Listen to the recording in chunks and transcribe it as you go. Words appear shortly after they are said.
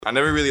I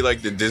never really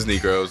liked the Disney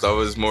girls. I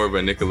was more of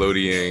a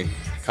Nickelodeon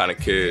kind of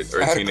kid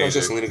or I had teenager. a crush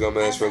on Selena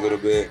Gomez for a little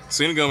bit.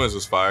 Selena Gomez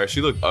was fire.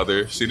 She looked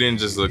other. She didn't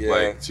just look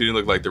like. She didn't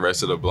look like the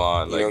rest of the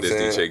blonde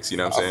Disney chicks. You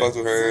know what I'm saying? I fucked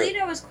with her.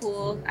 Selena was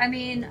cool. I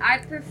mean, I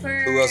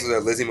prefer. Who else was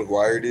that? Lizzie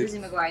McGuire, dude. Lizzie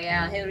McGuire,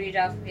 yeah. Hilary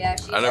Duff, yeah.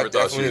 I never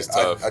thought she was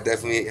tough. I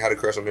definitely had a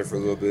crush on her for a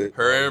little bit.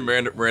 Her and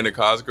Miranda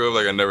Cosgrove,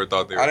 I never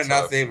thought they were. I did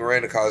not think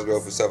Miranda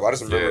Cosgrove was tough. I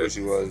just remember who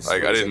she was. I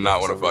did not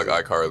want to fuck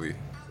iCarly.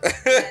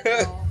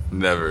 No.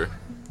 Never.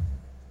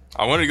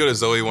 I wanted to go to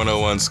Zoe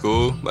 101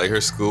 school. Her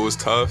school was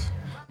tough.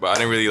 But I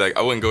didn't really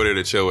I wouldn't go there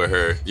to chill with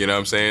her. You know what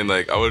I'm saying?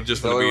 I would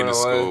just want to be in the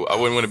school. I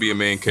wouldn't want to be a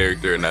main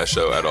character in that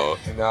show at all.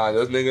 Nah,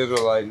 those niggas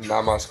were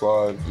not my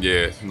squad.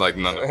 Yeah, none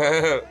of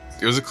them.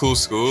 It was a cool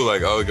school. I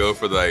would go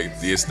for the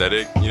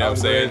aesthetic. You know what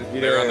I'm saying?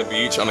 Yeah. They were on the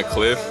beach, on a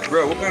cliff.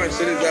 Bro, what kind of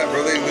shit is that,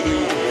 bro? They literally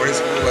went to boarding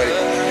school at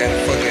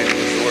a fucking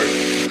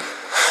resort.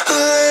 A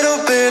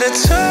little bit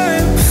of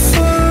time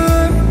before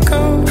I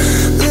go.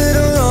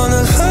 Little on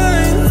the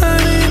line, I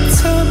need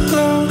to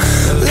blow.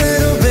 A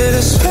little bit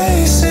of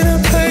space in a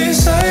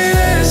place like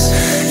this.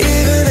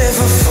 Even if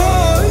I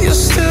fall, you'll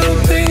still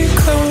be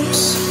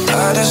close.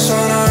 I just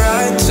wanna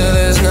ride till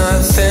there's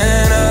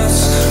nothing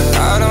else.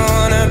 I don't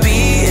wanna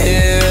be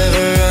here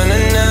ever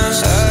running out.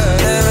 I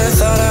never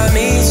thought I'd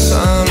meet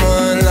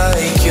someone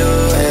like you.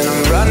 And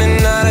I'm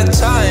running out of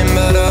time,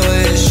 but I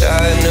wish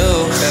I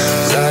knew.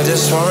 'Cause I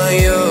just want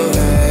you.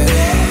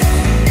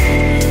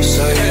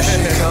 So you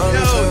should come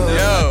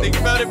Yo, think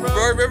about it, bro.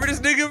 Bro, remember this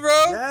nigga, bro?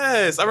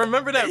 Yes, I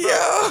remember that, bro.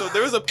 Yeah. So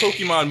there was a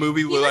Pokemon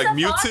movie with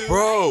Mewtwo.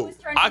 Bro,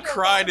 I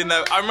cried in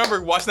that. I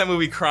remember watching that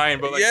movie crying,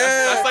 but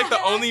that's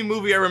the only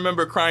movie I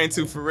remember crying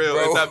to for real.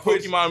 Bro, it's that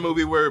Pokemon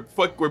movie where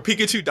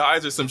Pikachu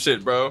dies or some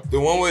shit, bro. the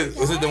one with,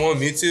 was it the one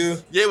with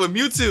Mewtwo? Yeah, with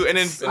Mewtwo, and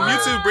then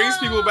Mewtwo brings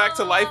people back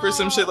to life or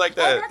some shit like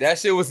that. That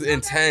shit was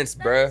intense,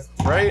 bruh.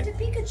 Right? The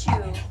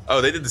Pikachu.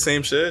 Oh, they did the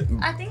same shit?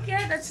 I think,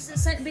 yeah, that's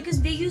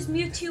because they used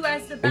Mewtwo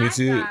as the bad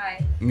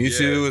guy.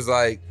 Mewtwo was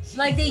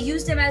They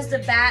used him as the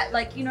bad,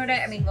 you know what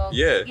I mean? Well,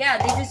 yeah. Yeah,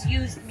 they just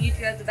used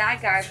Mewtwo as the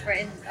bad guy for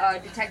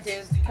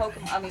Detective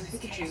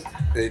Pikachu.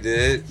 they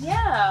did.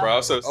 Yeah.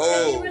 Bro, so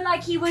They were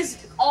he was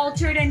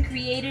altered and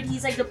created.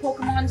 He's like the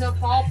Pokemons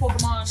of all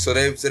Pokemon. So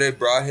they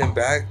brought him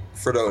back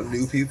for the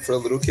new people, for the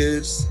little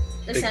kids.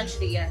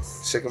 Essentially,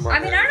 yes. Check him out. I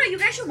mean, I don't know. You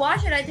guys should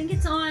watch it. I think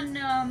it's on.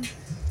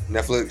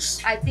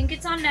 Netflix. I think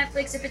it's on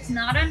Netflix. If it's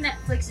not on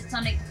Netflix, it's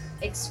on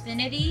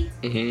Xfinity,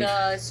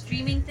 the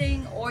streaming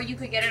thing, or you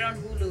could get it on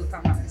Hulu if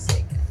I'm not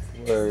mistaken.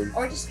 Word.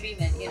 Or just stream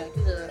it.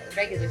 Do the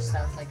regular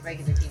stuff like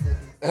regular people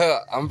do.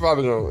 I'm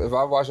probably gonna, if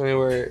I watch it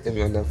anywhere, it'll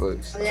be on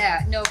Netflix.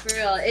 Yeah, no, for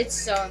real, it's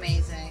so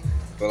amazing.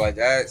 But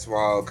that's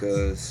wild,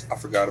 cause I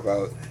forgot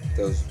about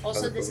those.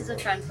 Also, this is a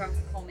friend from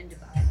Home in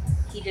Dubai.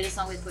 He did a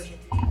song with Pusha T.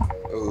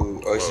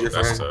 Oh, is she your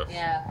friend? Tough.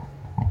 Yeah.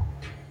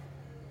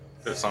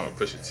 Good song with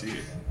Pusha T.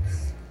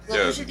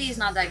 Well, Pusha T is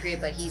not that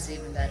great, but he's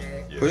even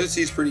better. Yeah. Pusha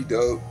T's pretty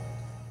dope.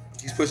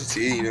 He's Pusha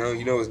T,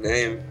 you know his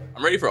name.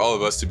 I'm ready for all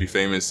of us to be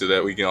famous so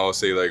that we can all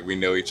say we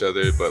know each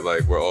other, but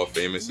we're all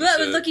famous. But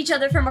we look each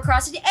other from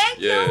across the hey,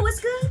 yeah. yo, what's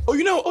good? Oh,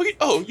 you know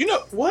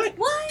what?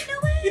 What? No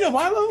way. You know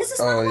Miilo? This is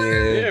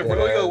Yeah, we're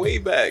gonna go way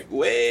back.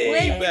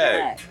 Way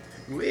back.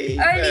 Way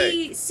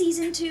Early back.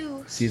 season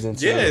 2. Season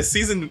 2. Yeah,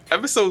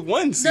 episode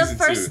 1, season 2.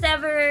 The first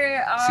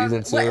ever.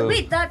 Season 2.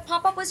 Wait, that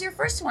pop-up was your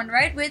first one,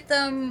 right? With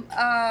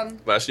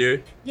last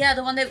year? Yeah,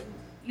 the one that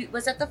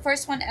was that the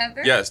first one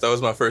ever? Yes, that was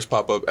my first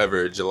pop-up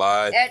ever.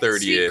 July 30th.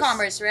 Street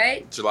Commerce,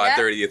 right? July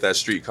 30th at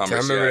Street Commerce.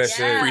 I remember that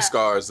shit. Free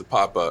Scars, the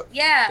pop-up.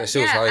 Yeah, that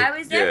shit was hype. I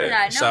was there for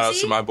that. No, Shout out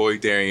to my boy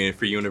Darian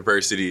for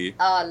University.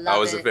 Oh, love I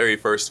was the very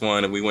first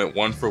one, and we went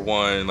 1 for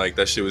 1.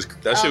 That shit was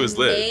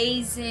lit.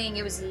 Amazing.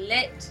 It was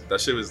lit.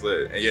 That shit was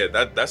lit. And yeah,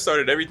 that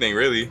started everything,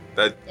 really.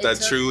 That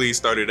truly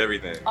started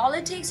everything. All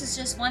it takes is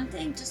just one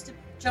thing, just to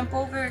jump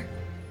over.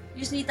 You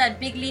just need that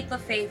big leap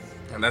of faith.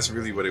 And that's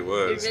really what it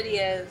was. It really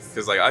is.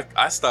 Because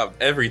I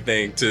stopped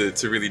everything to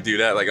really do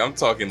that. I'm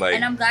talking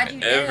and I'm glad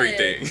you did.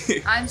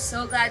 Everything. I'm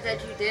so glad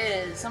that you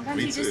did. Sometimes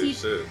Me you just too, need.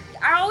 shit.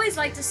 I always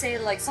like to say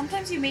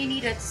sometimes you may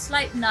need a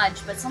slight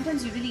nudge, but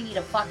sometimes you really need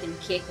a fucking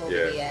kick over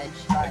the edge.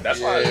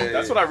 That's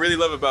what I really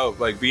love about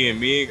being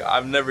me.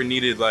 I've never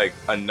needed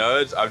a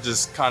nudge. I've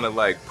just kind of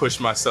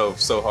pushed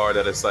myself so hard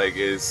that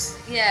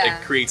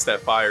it creates that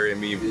fire in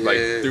me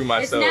through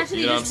myself.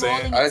 You know what I'm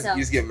saying?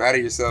 You just get mad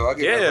at yourself. I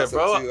get mad at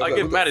myself too. I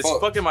get mad as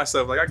fuck at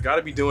myself. I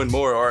gotta be doing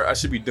more, or I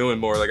should be doing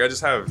more. I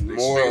just have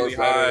extremely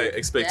high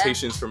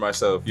expectations for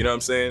myself. You know what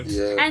I'm saying?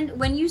 Yeah. And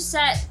when you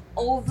set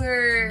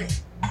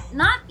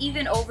not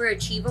even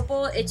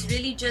overachievable, it's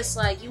really just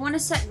you want to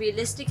set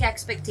realistic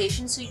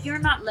expectations so you're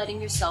not letting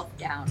yourself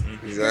down.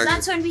 Because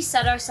that's when we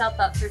set ourselves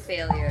up for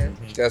failure.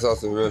 That's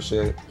also real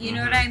shit. You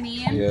know what I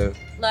mean? Yeah.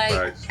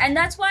 And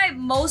that's why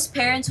most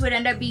parents would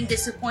end up being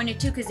disappointed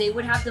too, because they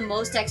would have the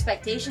most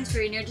expectations for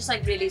you, and you're just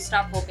really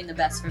stop hoping the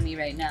best for me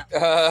right now.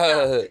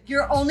 No,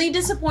 you're only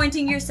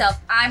disappointing yourself.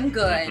 I'm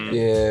good.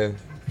 Yeah.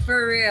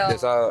 For real.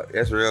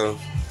 That's real.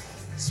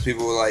 So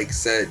people will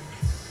set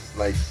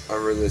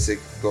unrealistic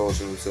goals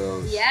for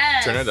themselves.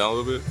 Yes. Turn that down a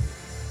little bit.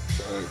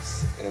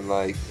 And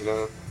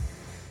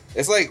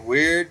It's like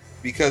weird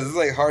because it's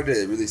like hard to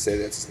really say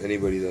that to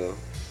anybody though.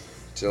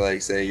 To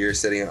like say you're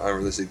setting an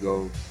unrealistic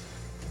goal.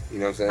 You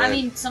know what I'm saying? I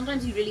mean,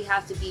 sometimes you really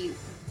have to be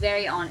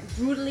very honest,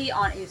 brutally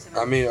honest.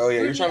 I mean,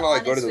 you're trying to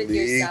like go to the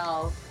league,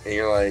 and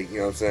you're like, you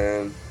know what I'm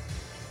saying,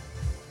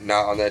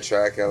 not on that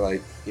track at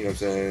like, you know what I'm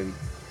saying,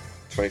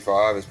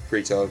 25 is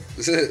pretty tough.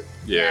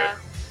 Yeah.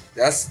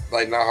 That's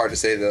like not hard to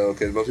say though,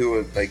 because most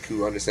people like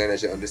who understand that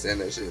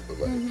shit. But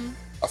like,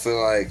 I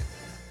feel like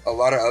a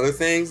lot of other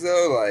things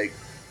though, like,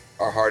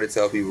 are hard to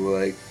tell people.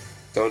 Like,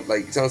 don't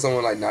like tell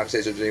someone like not to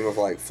chase your dream of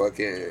like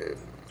fucking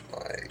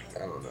like I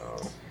don't know.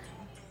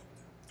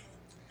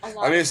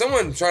 I mean, if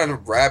someone's trying to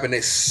rap and they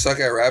suck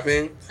at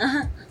rapping,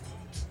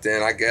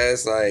 then I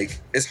guess like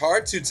it's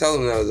hard to tell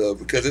them though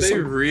because they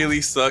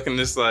really suck and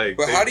just like.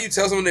 But how do you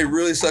tell someone they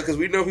really suck? Because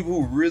we know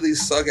people who really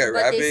suck at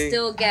rapping. But they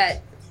still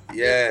get.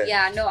 Yeah.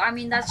 Yeah. No, I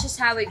mean that's just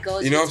how it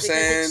goes. You know what I'm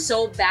saying? It's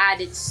so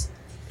bad. It's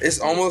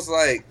almost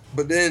like,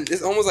 but then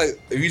it's almost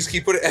like if you just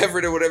keep putting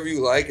effort or whatever you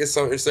like, it's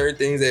certain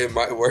things that it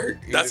might work.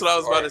 That's what I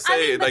was about to say.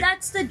 I mean, but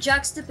that's the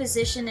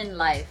juxtaposition in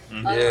life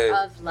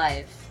of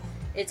life.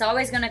 It's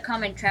always gonna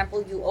come and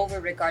trample you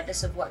over,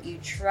 regardless of what you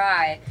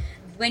try.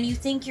 When you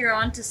think you're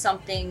onto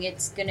something,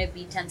 it's gonna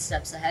be 10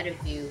 steps ahead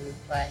of you,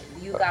 but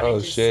you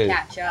gotta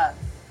catch up.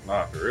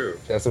 Nah, for real.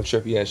 That's some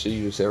trippy ass shit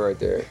you just said right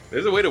there.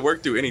 There's a way to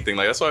work through anything.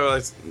 Like that's why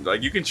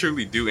like you can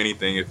truly do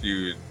anything if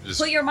you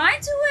just put your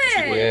mind to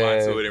it. Put your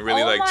mind to it and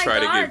really try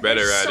to get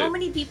better at it. So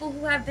many people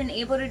who have been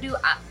able to do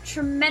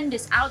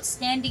tremendous,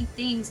 outstanding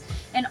things,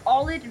 and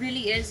all it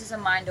really is a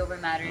mind over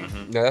matter.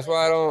 No, that's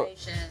why I don't.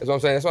 That's what I'm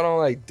saying. That's why I don't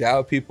like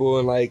doubt people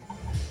and like,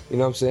 you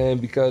know what I'm saying?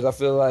 Because I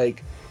feel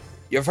like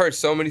you've heard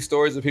so many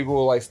stories of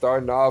people like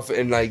starting off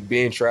and like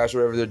being trash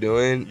whatever they're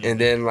doing and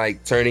then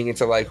like turning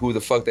into like who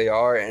the fuck they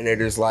are, and they're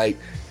just like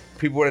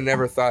people would have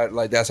never thought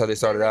like that's how they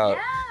started out.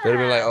 They'd have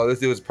been like, oh, this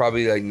dude was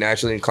probably like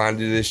naturally inclined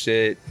to do this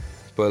shit,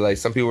 but like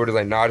some people were just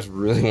like, nah, I just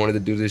really wanted to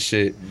do this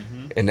shit,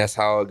 and that's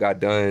how it got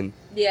done.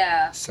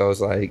 Yeah. So it's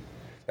like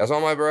that's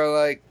why my bro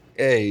like,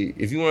 hey,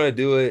 if you want to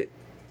do it,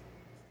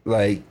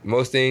 like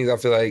most things I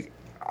feel like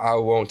I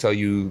won't tell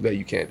you that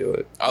you can't do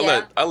it. I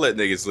let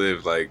niggas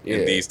live like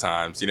in these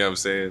times. You know what I'm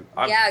saying?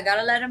 I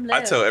gotta let them live.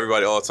 I tell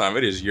everybody all the time,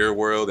 it is your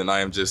world and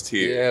I am just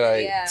here.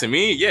 Yeah, like to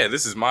me,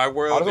 this is my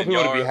world. I don't want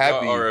people to be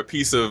happy. Y'all are a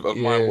piece of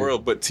my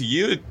world. But to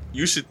you,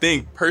 you should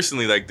think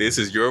personally like this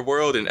is your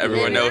world and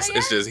everyone else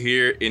is just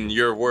here in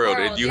your world.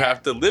 And you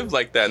have to live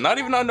like that. Not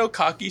even on no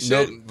cocky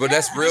shit. No, but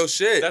that's real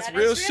shit. That's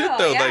real shit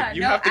though. Like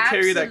you have to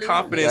carry that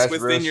confidence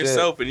within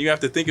yourself and you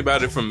have to think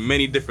about it from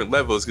many different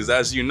levels because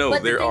as you know,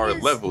 there are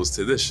levels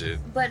to this shit.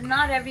 But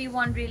not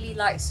everyone really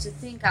likes to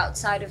think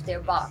outside of their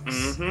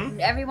box.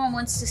 Everyone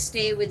wants to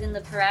stay within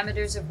the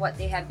parameters of what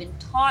they have been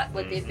taught,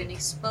 what they've been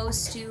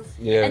exposed to.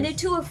 Yeah. And they're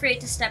too afraid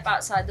to step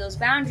outside those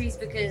boundaries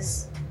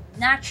because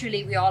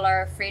naturally we all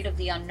are afraid of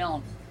the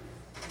unknown.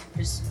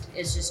 It's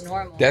just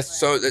normal. That's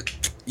so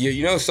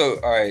you know, so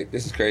all right,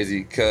 this is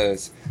crazy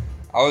because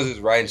I was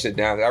just writing shit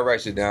down. I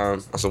write shit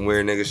down on some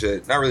weird nigga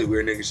shit. Not really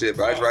weird nigga shit,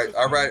 but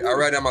I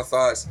write down my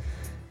thoughts.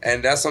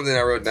 And that's something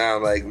I wrote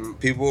down. Like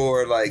people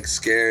are like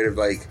scared of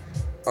like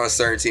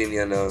uncertainty in the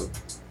unknown,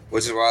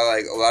 which is why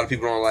like a lot of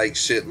people don't like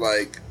shit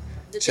like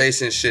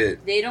chasing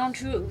shit. They don't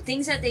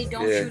things that they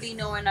don't truly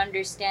know and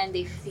understand.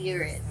 They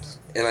fear it.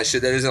 And like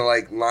shit that doesn't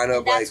like line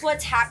up. That's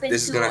what's happened.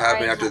 This is gonna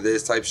happen after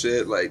this type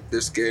shit. Like they're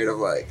scared of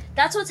like.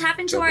 That's what's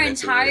happened to our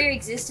entire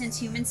existence,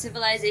 human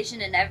civilization,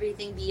 and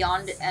everything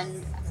beyond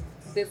and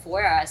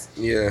before us.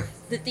 Yeah.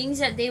 The things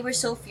that they were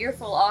so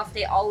fearful of,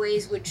 they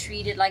always would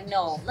treat it like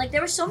no. Like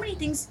there were so many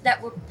things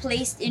that were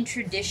placed in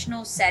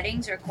traditional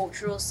settings or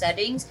cultural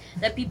settings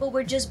that people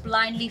were just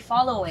blindly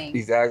following.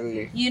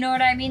 Exactly. You know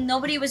what I mean?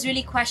 Nobody was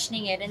really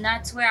questioning it, and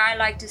that's where I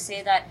like to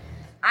say that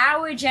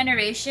our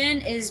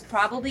generation is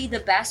probably the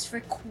best for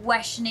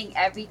questioning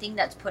everything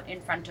that's put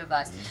in front of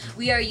us.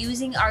 We are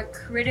using our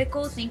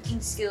critical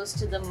thinking skills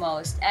to the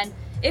most. And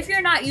if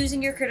you're not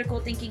using your critical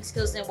thinking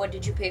skills, then what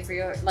did you pay for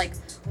your, like,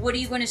 what are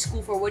you going to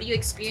school for? What are you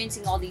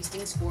experiencing all these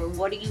things for?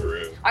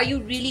 Are you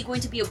really going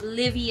to be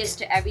oblivious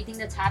to everything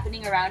that's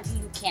happening around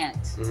you? You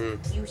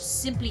can't. You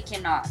simply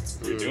cannot.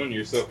 You're doing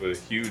yourself a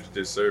huge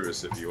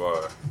disservice if you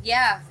are.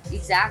 Yeah,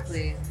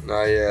 exactly.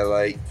 Nah, yeah,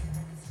 like,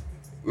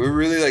 we're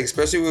really like,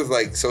 especially with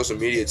like social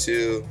media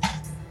too,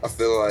 I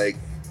feel like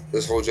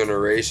this whole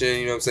generation,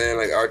 you know what I'm saying?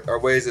 Like our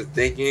ways of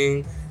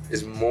thinking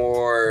is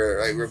more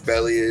like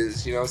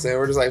rebellious, you know what I'm saying?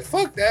 We're just like,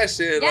 fuck that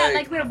shit. Yeah,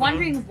 like we're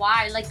wondering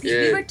why. Like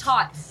we were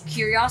taught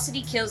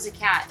curiosity kills a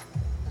cat,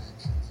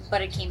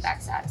 but it came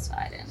back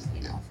satisfied and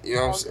you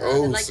know what I'm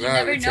saying? Like you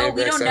never know.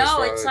 We don't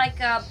know. It's like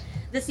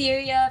the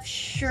theory of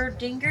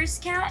Schrödinger's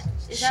cat.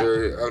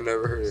 I've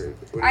never heard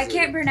of it. I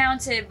can't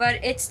pronounce it, but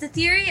it's the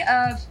theory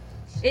of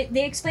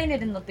they explain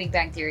it in the Big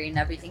Bang Theory and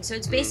everything. So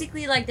it's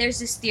basically like there's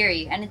this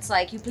theory, and it's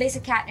like you place a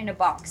cat in a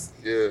box.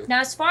 Yeah.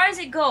 Now, as far as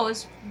it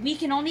goes, we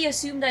can only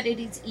assume that it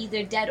is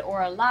either dead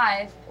or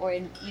alive, or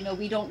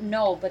we don't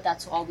know, but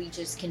that's all we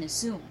just can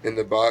assume. In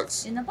the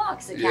box. In the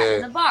box, the cat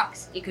in the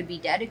box. It could be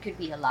dead, it could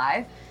be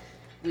alive.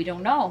 we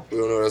don't know. We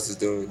don't know what else it's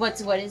doing. What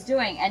it's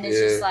doing, and it's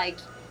just like,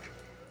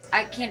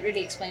 I can't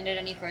really explain it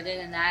any further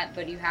than that.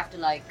 But you have to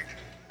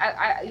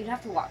you'd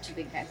have to watch The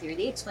Big Bang Theory.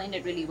 They explained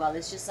it really well.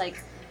 It's just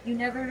like you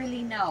never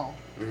really know,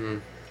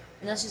 and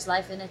that's just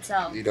life in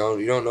itself. You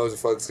don't know what the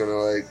fuck's gonna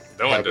like.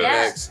 No one does.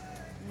 Next.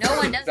 No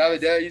one does.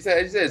 You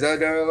said it's out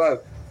there in life,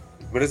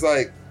 but it's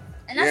like.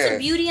 And that's the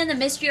beauty and the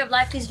mystery of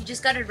life, because you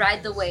just gotta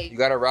ride the wave. You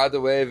gotta ride the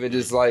wave and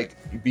just like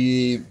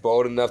be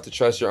bold enough to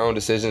trust your own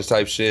decisions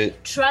type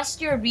shit.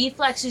 Trust your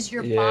reflexes,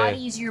 your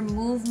bodies, your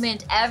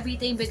movement,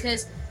 everything,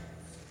 because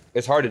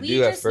it's hard to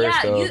do at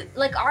first though.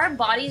 Our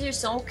bodies are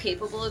so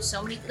capable of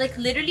so many, like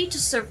literally to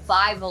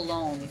survive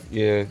alone.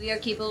 Yeah. We are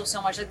capable of so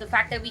much. Like the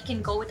fact that we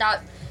can go without,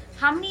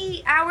 how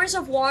many hours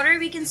of water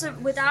we can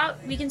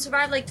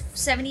survive like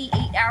 78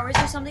 hours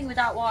or something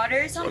without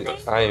water or something.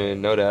 I didn't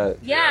even know that.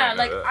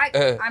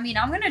 Yeah, I mean,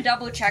 I'm gonna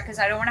double check because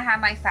I don't want to have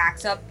my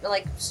facts up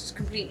like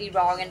completely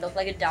wrong and look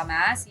like a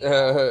dumbass. You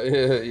know?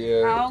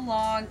 Yeah. How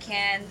long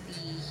can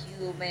the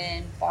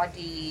human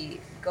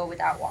body go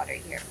without water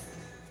here?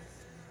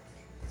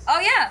 Oh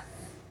yeah.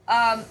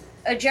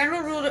 A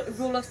general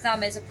rule of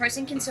thumb is a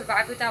person can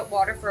survive without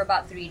water for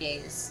about 3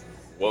 days.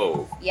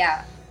 Whoa.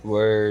 Yeah.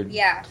 Word.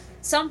 Yeah.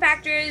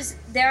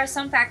 There are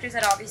some factors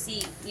that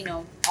obviously,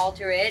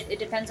 alter it. It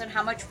depends on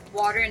how much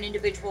water an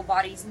individual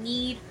bodies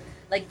need,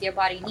 like their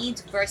body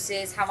needs,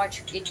 versus how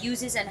much it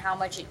uses and how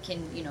much it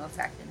can,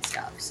 affect and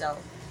stuff. So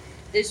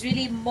there's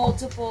really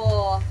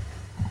multiple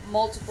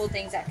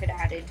things that could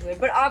add into it.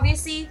 But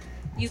obviously,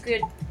 you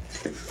could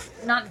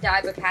not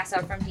die but pass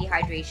out from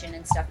dehydration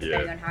and stuff,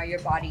 depending on how your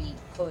body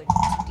could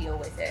deal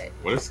with it.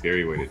 What a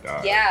scary way to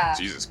die. Yeah.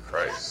 Jesus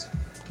Christ.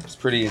 It's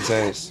pretty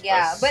intense. Yeah,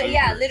 That's but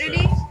super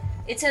literally, intense.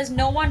 it says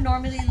no one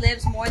normally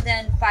lives more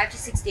than 5 to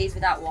 6 days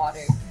without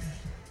water.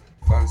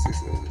 5 to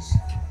 6 days.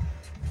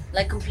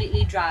 Like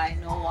completely dry,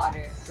 no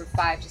water for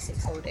 5 to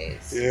 6 whole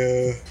days.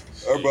 Yeah.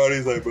 Our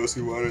body's like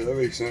mostly water. That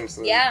makes sense.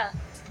 Like, Yeah.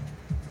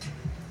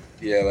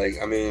 Yeah, like,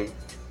 I mean,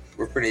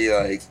 we're pretty,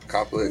 like,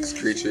 complex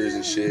creatures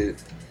and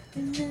shit.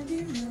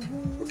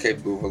 We're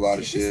capable of a lot of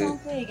Is shit. this song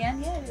play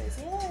again? Yeah, it is.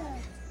 Yeah.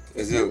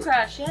 Is Blue it?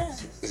 Crush, yeah.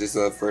 Is this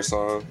the first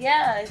song?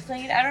 Yeah, it's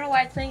playing it. I don't know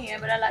why it's playing it,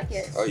 but I like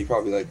it. Oh, you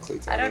probably like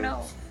clicked on I don't it.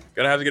 know.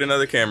 Gonna have to get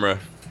another camera.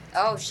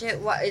 Oh shit!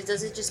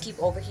 Does it just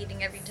keep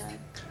overheating every time?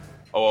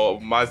 Oh,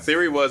 my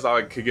theory was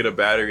I could get a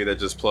battery that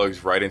just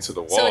plugs right into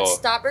the wall. So it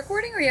stopped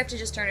recording, or you have to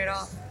just turn it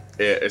off?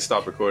 It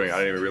stopped recording. I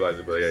didn't even realize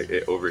it, but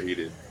it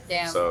overheated.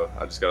 Damn. So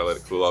I just gotta let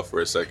it cool off for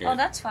a second. Oh,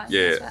 that's fine.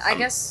 Yeah. That's fine. I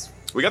guess.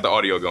 We got the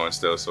audio going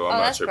still, so I'm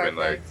not that's tripping.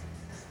 perfect. Like,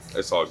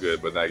 it's all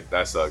good, but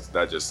that sucks.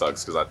 That just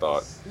sucks because I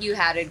thought You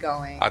had it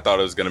going. I thought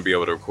it was gonna be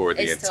able to record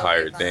the It's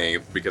entire totally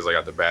thing because I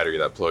got the battery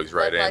that plugs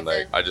right in. plugged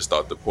Like in. I just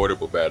thought the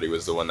portable battery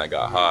was the one that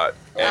got hot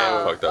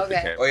and fucked up the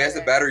okay. camera. Oh, yeah, it's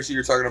the battery shit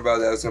you're talking about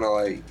that was gonna,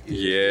 like...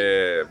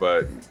 Yeah,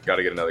 but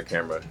gotta get another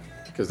camera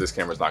because this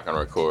camera's not gonna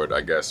record. I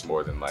guess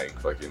more than like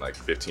fucking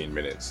 15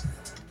 minutes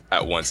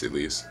at once at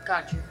least.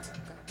 Got you.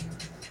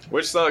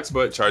 Which sucks,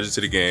 but charge it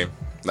to the game.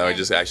 Now we Yeah,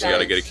 just actually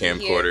gotta get a here.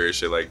 camcorder and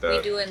shit like We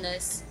that. doing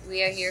this.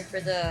 We are here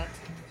for the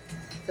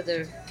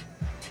The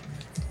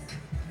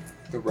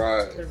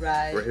ride.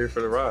 ride. We're here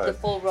for the The ride.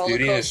 full roller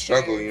Beauty coaster. and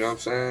struggle, you know what I'm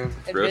saying?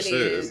 It Real really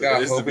shit. is. We got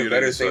It is the hope beauty and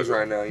better and things struggle.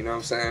 right now, you know what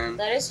I'm saying?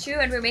 That is true,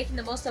 and we're making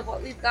the most of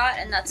what we've got,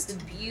 and that's the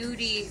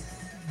beauty.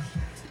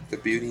 The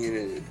beauty in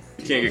it.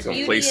 You can't get Beauty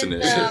complacent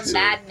and in the shit too.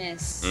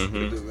 madness.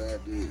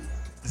 Mm-hmm.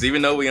 Because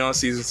even though we on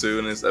season 2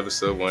 and it's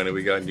episode 1 and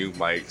we got new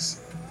mics,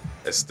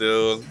 there's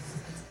still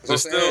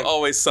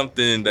always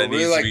something that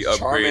needs to be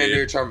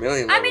upgraded.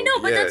 Charmeleon I mean, no,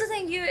 but Yeah. that's the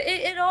thing.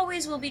 It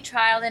always will be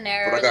trial and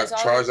error. But I got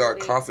There's always Charizard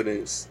will be-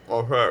 confidence.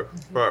 Oh,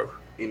 fuck.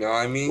 You know what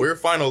I mean? We're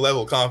final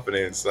level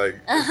confidence. Like,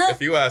 if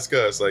you ask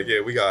us, like,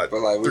 yeah, we got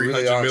But, like, we 300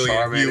 really are million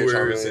Charmander, viewers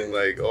Charmander. and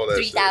like all that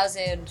shit.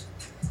 3,000.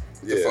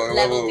 The Yeah. fucking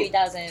Level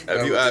 3,000. If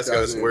Level you ask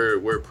us,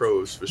 3,000. we're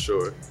pros for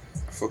sure.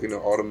 Fucking know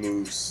all the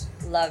moves.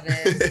 Love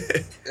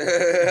it.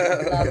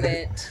 Love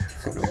it.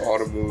 All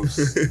the moves.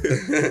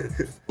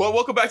 Well,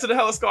 welcome back to the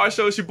Hella Scar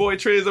Show. It's your boy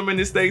Triz. I'm in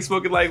this thing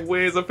smoking like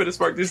Wiz. I'm finna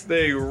spark this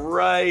thing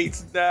right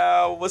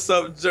now. What's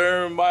up,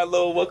 Germ,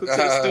 Miilo? Welcome to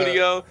the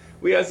studio.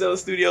 We at Zella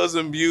Studios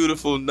in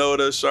beautiful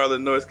Noda, Charlotte,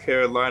 North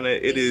Carolina.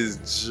 It is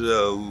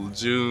June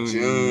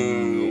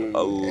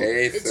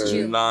 8th. It's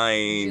June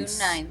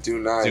 9th.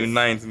 June 9th. June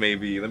 9th,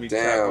 maybe. Let me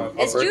Damn.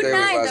 try It's My June birthday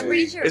was 9th, last I'm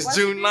pretty week. sure. It's What's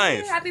June your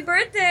name? 9th. Happy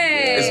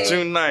birthday. It's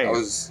June 9th. I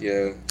was,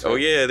 yeah. Oh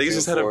yeah, they June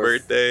just had a 4th.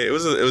 birthday. It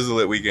was a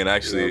lit weekend You know what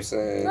actually. I'm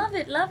saying? Love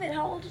it, love it.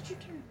 How old did you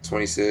turn?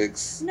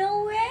 26.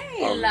 No way.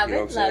 You Love know what I'm it,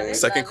 love saying? it.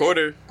 Second love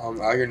quarter.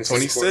 I'm out here in the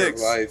second quarter of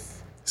 26.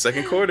 life.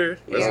 Second quarter.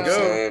 You know Let's what I'm go.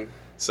 saying?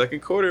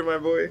 Second quarter, my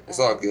boy. It's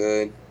all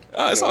good. It's You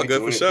know, all we good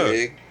doing for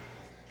it sure.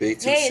 Big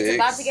 2-6. Hey, it's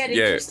about to get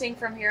Yeah. interesting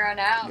from here on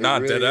out. It Nah,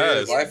 really dead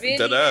is. ass. Life, really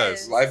Dead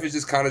ass. is. life is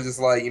just kind of just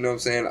like, you know what I'm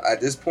saying?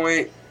 At this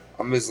point,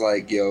 I'm just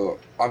like, yo,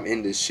 I'm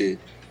in this shit.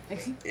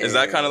 Is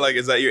that kind of like,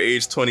 is that your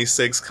age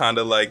 26 kind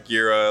of like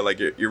your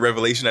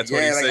revelation at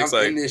 26? Yeah, like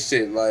I'm in this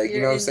shit, like,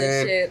 you know what I'm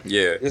saying?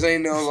 Yeah. This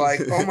ain't no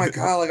like, oh my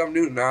God, like I'm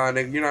new. Nah,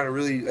 nigga, you're not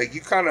really, like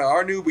you kind of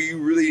are new, but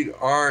you really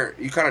aren't,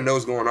 you kind of know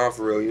what's going on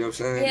for real, you know what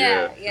I'm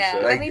saying? Yeah.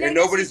 Like, I mean, and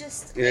nobody's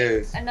just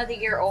another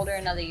year older,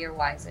 another year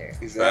wiser.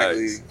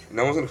 Exactly. Facts.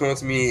 No one's gonna come up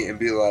to me and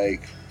be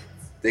like,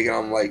 thinking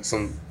I'm like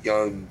some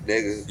young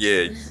nigga.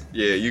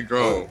 Yeah, you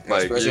grown.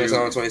 Like, especially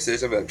when I'm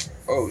 26, I'm like,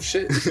 oh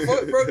shit,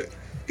 what, bro?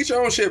 Get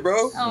your own shit,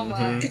 bro. Oh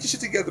my. Get your shit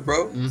together,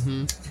 bro.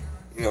 Mm-hmm.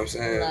 You know what I'm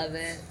saying? Love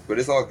it. But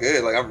it's all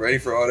good. Like, I'm ready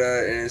for all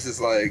that, and it's just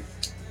like,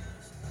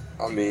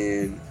 I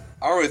mean,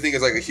 I don't really think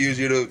it's like a huge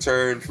year to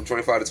turn from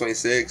 25 to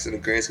 26 in the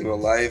grand scheme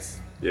of life.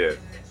 Yeah.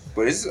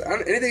 But it's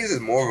anything is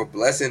just more of a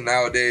blessing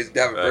nowadays to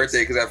have a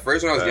birthday. Because at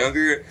first when I was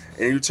younger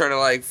and you turning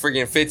like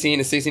freaking 15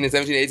 to 16 to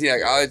 17 to 18,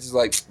 like I was just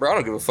like, bro, I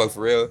don't give a fuck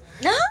for real.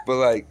 No. But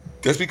like,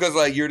 just because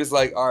like you're just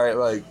like, all right,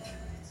 like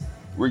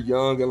we're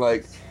young and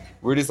like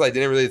we're just like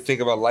didn't really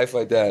think about life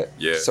like that.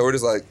 Yeah. So we're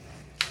just like,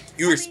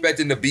 you were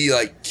expecting to be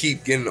like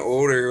keep getting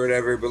older or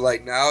whatever. But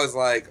like now it's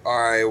like,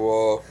 all right,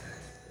 well.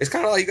 It's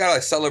kind of like you gotta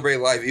like celebrate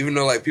life, even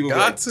though like people be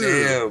like,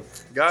 damn.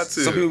 Got to.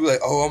 Some people be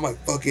like, oh, I'm like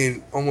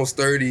fucking almost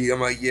 30. I'm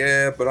like,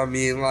 yeah, but I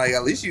mean, like,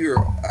 at least you're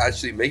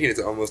actually making it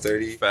to almost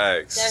 30.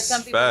 Facts. There's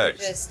some people who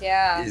just,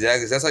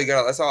 Exactly. That's how you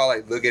gotta, that's how I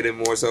like look at it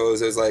more so.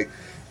 So it's like,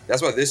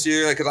 that's why this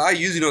year, like, cause I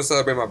usually don't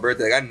celebrate my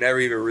birthday. Like, I never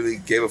even really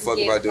gave a fuck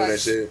about doing that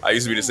shit. I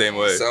used to be the same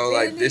way. So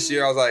like this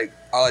year I was like,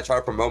 I like try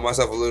to promote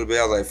myself a little bit.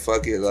 I was like,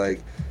 fuck it, like.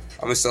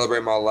 I'm gonna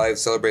celebrate my life,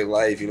 celebrate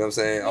life, you know what I'm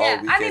saying?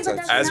 Yeah, I mean, but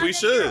that's as we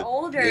should. You're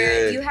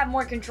older, you have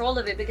more control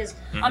of it because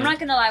I'm not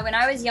gonna lie, when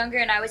I was younger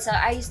and I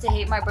used to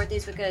hate my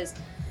birthdays because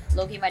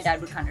low-key my dad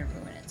would kind of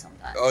ruin it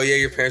sometimes. Oh yeah,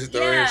 your parents would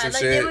throw in some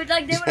shit. They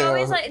would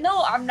always like,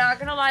 no, I'm not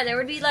gonna lie, there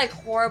would be like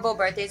horrible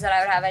birthdays that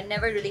I would have. I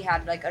never really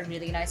had like a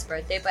really nice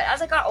birthday, but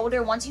as I got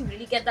older, once you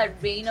really get that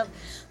reign of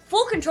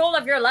full control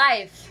of your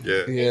life,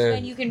 is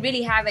when you can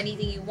really have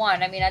anything you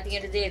want. I mean, at the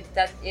end of the day,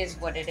 that is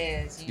what it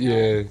is. You know?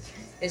 Yeah.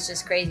 It's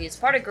just crazy. It's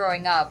part of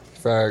growing up.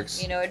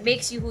 Facts. You know, it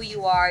makes you who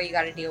you are. You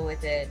got to deal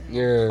with it.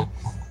 Yeah.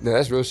 No,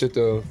 that's real shit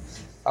though.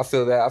 I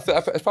feel that. I feel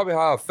it's probably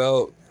how I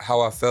felt.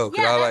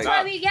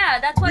 Yeah,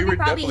 that's why we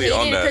probably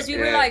hated it because we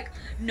were like,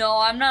 no,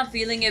 I'm not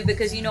feeling it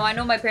because you know I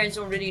know my parents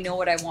don't really know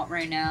what I want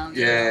right now.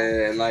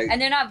 Yeah, like, and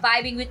they're not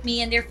vibing with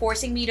me, and they're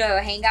forcing me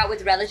to hang out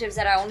with relatives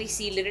that I only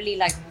see literally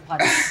like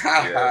once.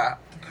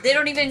 They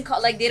don't even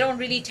call, like, they don't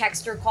really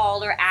text or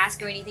call or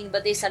ask or anything,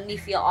 but they suddenly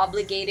feel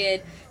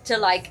obligated to,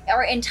 like,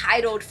 or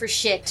entitled for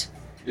shit.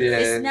 Yeah.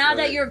 It's now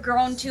that you're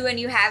grown too and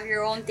you have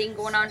your own thing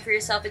going on for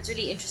yourself, it's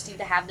really interesting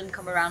to have them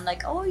come around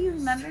like, oh, you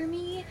remember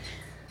me?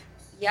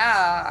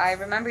 Yeah, I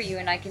remember you,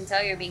 and I can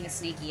tell you're being a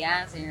sneaky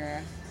ass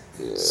here.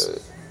 Yeah.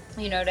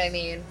 You know what I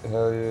mean?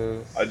 Hell yeah.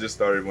 I just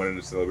started wanting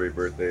to celebrate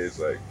birthdays,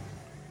 like,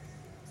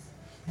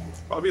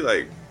 probably,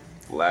 like,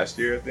 last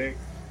year, I think.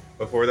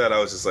 Before that, I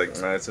was just like,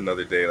 nah, it's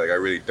another day. Like, I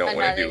really don't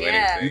want to do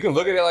anything. You can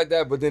look at it like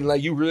that, but then,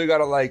 like, you really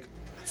gotta, like,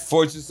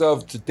 force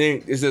yourself to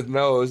think, this is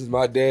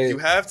my day. You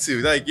have to.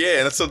 Like,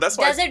 yeah. And so that's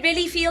why. Does it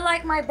really feel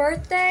like my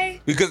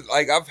birthday? Because,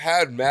 like, I've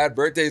had mad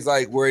birthdays,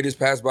 like, where it just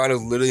passed by and it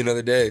was literally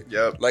another day.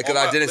 Yep. Like,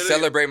 because I didn't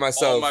celebrate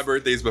myself. All my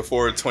birthdays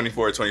before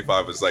 24,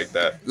 25 was like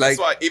that. Like, that's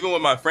why, even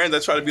with my friends, I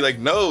try to be like,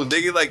 no,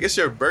 nigga, like, it's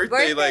your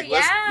birthday. Like,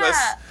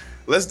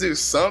 let's do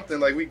something.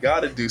 Like, we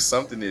gotta do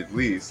something at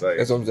least. Like,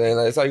 that's what I'm saying.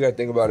 Like, that's how you gotta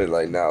think about it.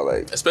 Like now,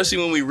 like, especially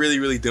when we really,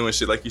 really doing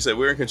shit. Like you said,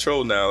 we're in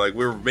control now. Like,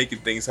 we're making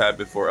things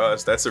happen for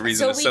us. That's a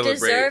reason to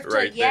celebrate right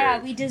there.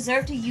 Yeah, we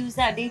deserve to use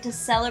that day to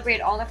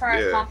celebrate all of our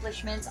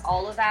accomplishments,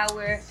 all of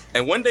our.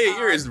 And one day a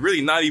year is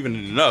really not even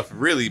enough,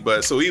 really.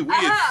 But so you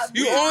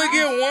only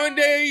get one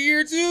day a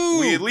year too.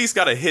 We at least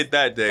gotta hit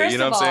that day. First you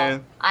know what I'm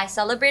saying? I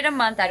celebrate a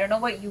month. I don't know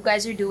what you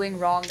guys are doing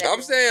wrong.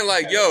 I'm saying,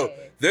 like, yo,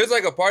 there's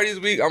like a party this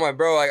week. I'm like,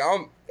 bro, like,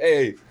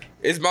 hey,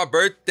 it's my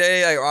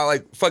birthday,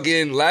 like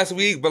fucking last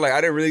week, but like I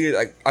didn't really get,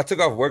 like, I took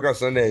off work on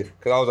Sunday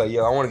because I was like,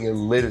 yo, I want to get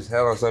lit as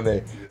hell on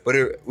Sunday. But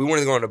we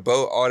wanted to go on the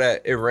boat, all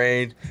that. It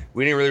rained.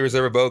 We didn't really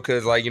reserve a boat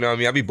because, like, you know what I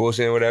mean, I be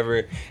bullshitting, whatever.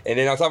 And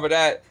then on top of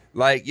that,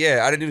 like,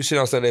 yeah, I didn't do the shit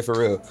on Sunday for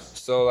real.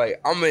 So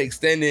like, I'm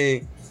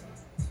extending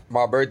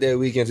my birthday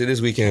weekend to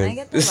this weekend. I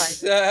get the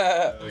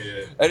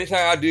vibe.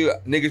 Anytime I do,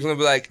 niggas gonna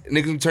be like,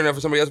 niggas gonna turn up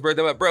for somebody else's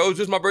birthday. I'm like, bro, it was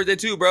just my birthday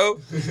too, bro.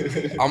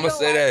 I'm gonna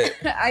say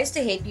that. I used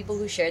to hate people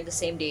who shared the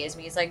same day as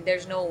me. It's like,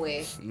 there's no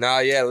way. Nah,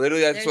 yeah,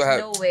 literally that's what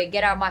happened. There's no way.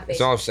 Get out of my face.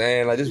 That's what I'm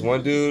saying. Like, this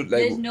one dude,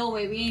 like, there's no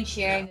way. We ain't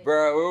sharing.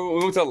 Bro, we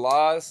went to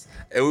Lost,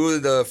 and we were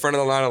the front of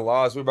the line of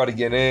Lost. We were about to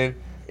get in,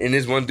 and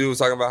this one dude was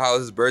talking about how it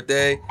was his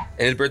birthday,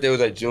 and his birthday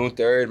was like June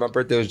 3rd. My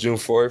birthday was June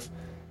 4th.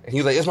 And he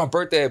was like, it's my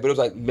birthday, but it was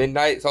like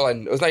midnight. So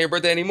I'm like, it's not your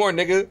birthday anymore,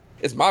 nigga.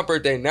 It's my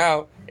birthday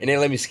now. And they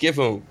let me skip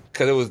him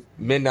because it was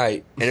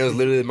midnight. And it was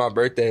literally my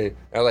birthday. And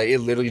I was like, it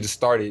literally just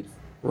started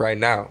right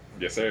now.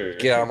 Yes, sir.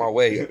 Get out of my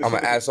way. I'm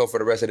an asshole for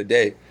the rest of the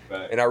day.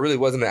 Right. And I really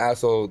wasn't an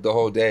asshole the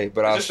whole day.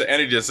 But I was just the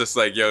energy is just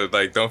like, yo,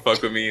 like, don't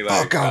fuck with me.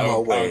 Like, I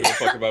don't give a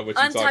fuck about what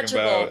you're talking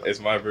about. It's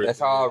my birthday. That's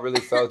how I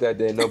really felt that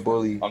day. No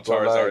bully. I'm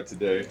Charizard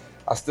today.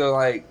 I still,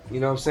 like, you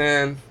know what I'm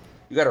saying?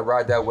 You got to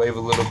ride that wave a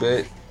little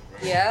bit.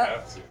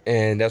 Yeah.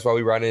 And that's why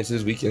we riding into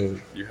this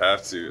weekend. You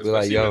have to. Especially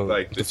like, yo, with,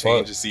 like the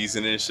change of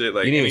season and shit.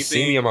 Like you didn't even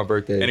see me on my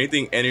birthday.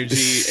 Anything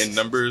energy and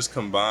numbers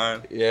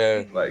combined.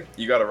 Yeah. Like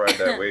you gotta ride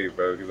that wave,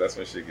 bro, because that's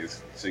when shit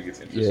gets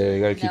interesting. Yeah,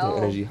 you gotta keep the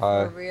energy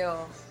high. For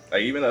real.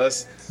 Like even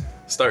us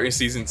starting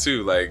season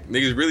 2, like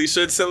niggas really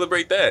should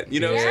celebrate that. You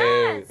know what I'm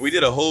saying? We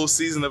did a whole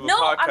season of a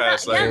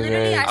podcast.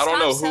 Literally, I don't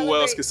know who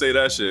else could say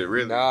that shit,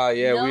 really. Nah,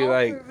 yeah, no, we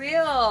like for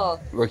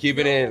real. We're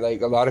keeping it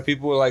like a lot of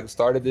people like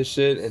started this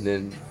shit and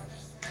then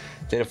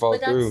didn't follow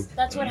through.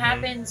 That's what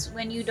happens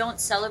when you don't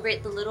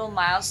celebrate the little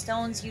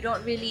milestones. You're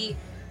not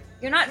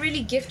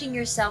really gifting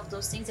yourself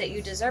those things that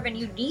you deserve, and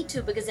you need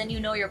to, because then you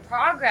know your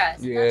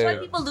progress. Yeah. That's why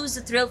people lose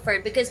the thrill for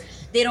it, because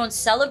they don't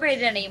celebrate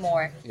it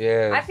anymore.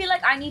 Yeah. I feel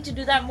like I need to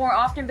do that more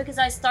often, because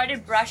I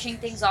started brushing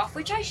things off,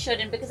 which I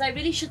shouldn't, because I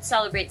really should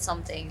celebrate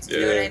some things.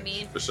 You know what I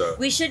mean? For sure.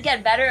 We should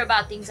get better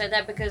about things like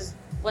that, because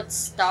what's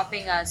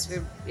stopping us?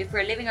 If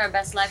we're living our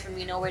best life and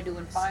we know we're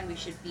doing fine, we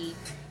should be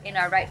in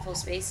our rightful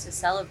space to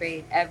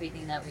celebrate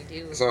everything that we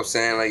do. That's what I'm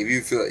saying. Like, if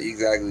you feel like,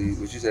 exactly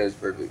what you said is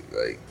perfect.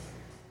 Like,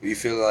 if you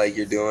feel like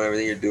you're doing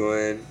everything you're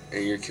doing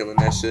and you're killing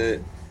that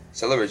shit,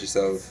 celebrate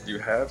yourself. You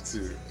have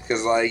to.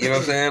 Because, like, you know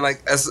what I'm saying?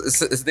 Like, it's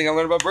the thing I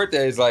learned about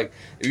birthdays. Like,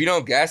 if you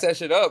don't gas that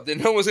shit up, then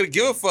no one's going to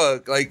give a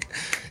fuck. Like,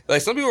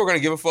 some people are going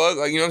to give a fuck.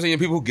 Like, you know what I'm saying?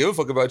 People who give a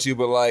fuck about you,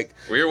 but, like...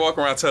 We were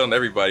walking around telling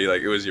everybody,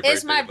 like, it was your birthday.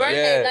 It's my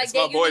birthday. Yeah. Like, it's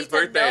my boy's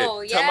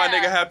birthday. Tell my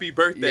nigga happy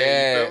birthday.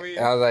 Yeah. You feel me?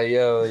 I was like,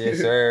 yo, yes,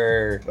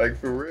 sir. Like,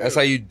 for real. That's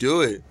how you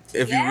do it.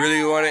 If you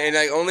really want to...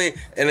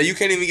 And, like, you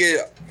can't even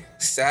get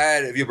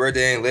sad if your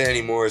birthday ain't lit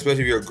anymore,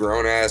 especially if you're a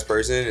grown-ass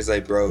person. It's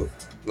like, bro...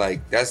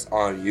 Like, that's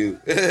on you.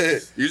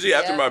 Usually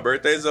after my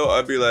birthdays, though,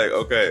 I'd be like,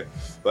 okay,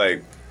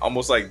 like,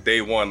 almost like day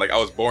one, like I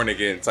was born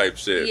again type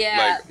shit.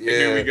 Yeah. Like,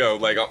 here we go.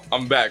 Like,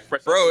 I'm back.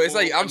 Bro, it's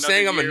like, I'm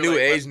saying I'm a new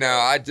age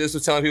now. I just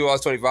was telling people I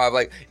was 25.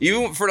 Like,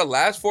 even for the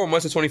last 4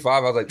 months of 25, I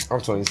was like,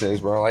 I'm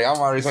 26, bro. Like, I'm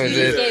already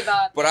 26. Gave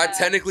up, but I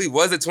technically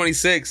was at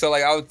 26. So,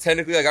 like, I was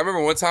technically, like, I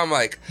remember one time,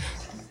 like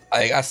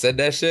I said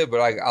that shit,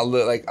 but like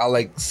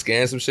I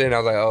scanned some shit and I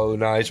was like, oh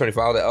no, you're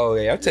 25. I was like, oh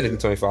yeah, I'm technically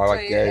 25.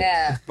 Like,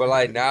 yeah. But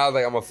like now,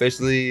 like I'm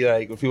officially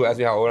like when people ask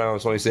me how old I am,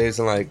 I'm 26,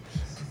 and like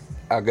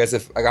I guess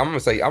if like I'm gonna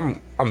say I'm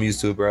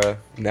used to it, bro.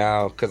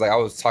 Now, cause like I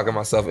was talking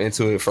myself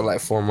into it for like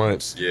 4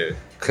 months. Yeah.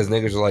 Cause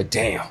niggas were like,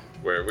 damn.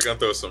 We're gonna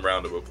throw some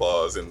round of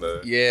applause in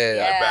the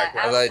background.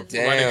 I was like,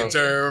 damn. My nigga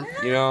term.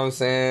 You know what I'm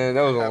saying?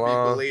 That was a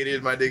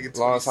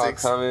long time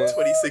coming.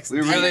 26.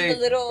 We're really in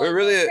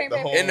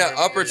the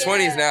upper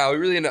 20s now. We're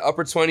really in the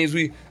upper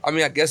 20s.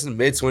 I guess in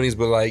mid 20s,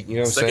 but like, you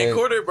know what I'm saying? Second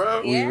quarter,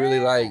 bro. We really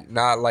like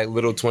not like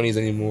little 20s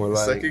anymore.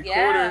 Like second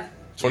quarter.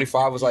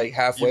 25 was like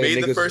halfway. You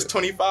made the first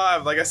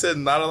 25. Like I said,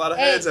 not a lot of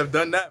heads have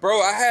done that.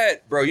 Bro,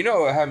 you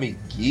know what had me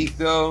geek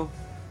though?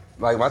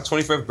 Like my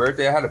 25th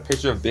birthday, I had a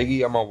picture of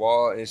Biggie on my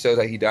wall, and it shows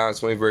like he died on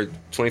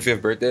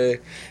 25th birthday,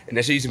 and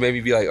that shit used to make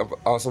me be like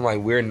on some like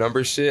weird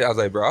number shit. I was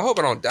like, bro, I hope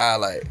I don't die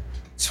like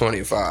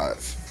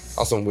 25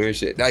 on some weird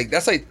shit. Like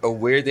that's like a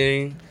weird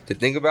thing to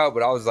think about,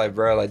 but I was like,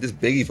 bro, like this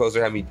Biggie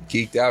poster had me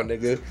geeked out,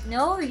 nigga.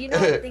 No, you know,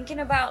 thinking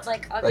about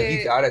like other. Like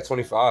he died at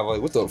 25.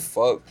 Like what the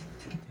fuck?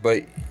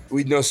 But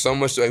we know so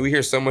much. Like we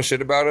hear so much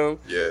shit about him.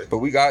 Yeah. But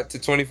we got to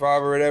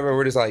 25 or whatever, and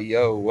we're just like,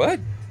 yo, what?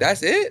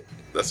 That's it?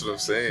 That's what I'm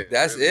saying.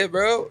 That's really it,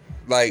 bro.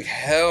 Like,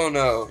 hell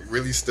no. You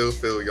really still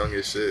feel young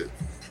as shit.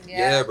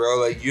 Yeah, bro.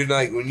 Like, you're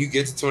like, when you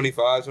get to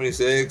 25,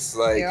 26,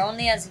 like... You're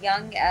only as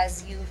young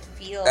as you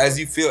feel.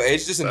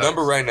 Age is just a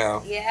number right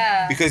now.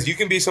 Yeah. Because you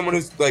can be someone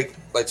who's, like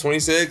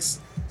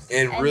 26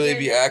 and really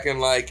be acting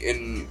like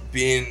and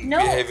behaving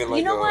like...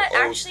 You know what?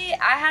 Actually,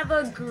 I have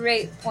a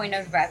great point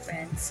of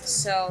reference,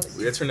 so...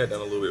 We gotta turn that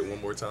down a little bit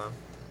one more time.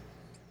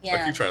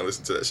 Yeah. I keep trying to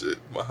listen to that shit.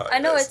 I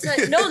know, it's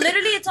like, no,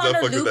 literally it's on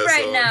a loop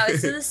right now. It's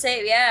still the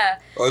same, yeah.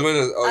 Yeah,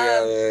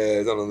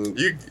 it's on a loop.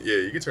 You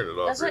can turn it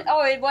off. That's it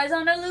was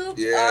on a loop?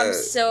 Yeah. I'm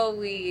so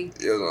weak.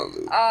 It was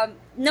on a loop.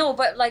 No,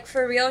 but like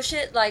for real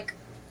shit, like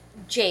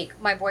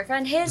Jake, my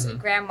boyfriend, his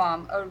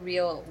grandmom, a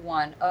real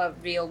one.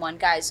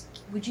 Guys,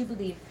 would you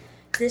believe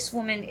this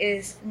woman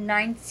is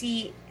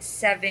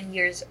 97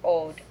 years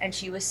old and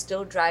she was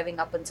still driving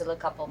up until a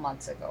couple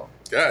months ago.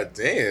 God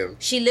damn.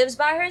 She lives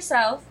by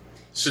herself.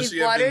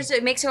 She waters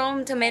it, makes her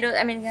own tomato.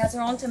 Has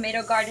her own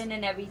tomato garden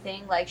and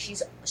everything. Like,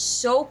 she's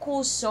so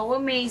cool, so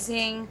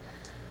amazing.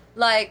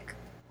 Like,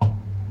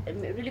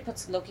 it really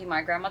puts Loki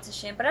my grandma to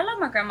shame. But I love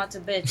my grandma to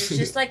bits. It's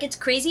just like, it's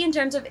crazy in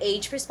terms of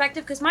age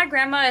perspective because my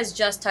grandma is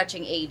just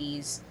touching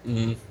 80s.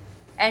 Mm-hmm.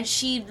 And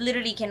she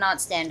literally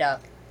cannot stand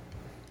up.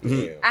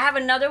 Mm-hmm. I have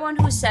another one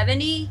who's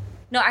 70.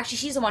 No, actually,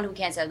 she's the one who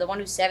can't stand up. The one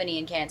who's 70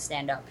 and can't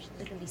stand up. She's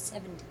literally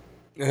 70.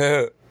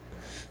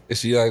 Is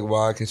she like,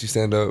 why can't she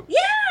stand up? Yeah!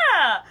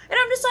 And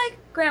I'm just like,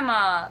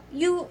 Grandma,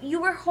 you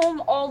were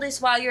home all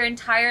this while your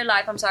entire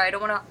life. I'm sorry, I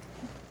don't want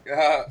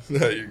to...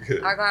 No, you're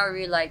good. I gotta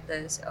read like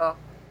this. Oh,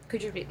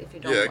 could you read if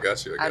you don't? Yeah, I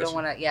got you. I don't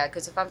want to,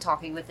 because if I'm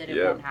talking with it,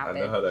 it won't happen. I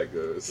know how that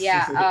goes.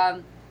 Yeah,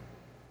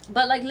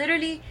 but like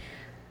literally,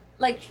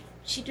 like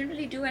she didn't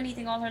really do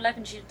anything all her life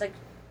and she like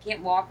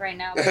can't walk right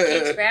now. Like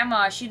Jake's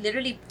grandma, she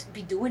literally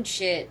be doing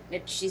shit.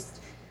 She's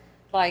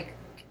like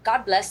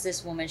God bless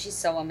this woman. She's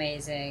so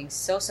amazing.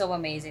 So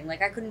amazing.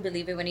 Like, I couldn't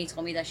believe it when he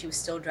told me that she was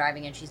still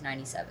driving and she's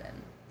 97.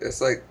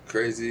 That's, like,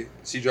 crazy.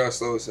 She drives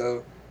slow as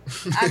hell.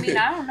 I mean,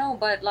 I don't know,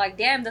 but, like,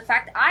 damn, the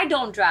fact I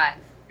don't drive.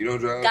 You don't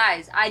drive?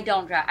 Guys, I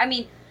don't drive. I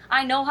mean,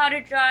 I know how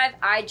to drive.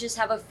 I just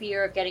have a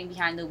fear of getting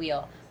behind the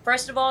wheel.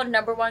 First of all,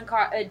 number one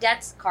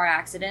deaths, car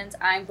accidents.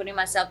 I'm putting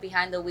myself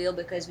behind the wheel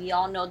because we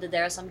all know that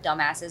there are some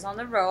dumbasses on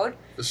the road.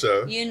 For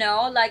sure. You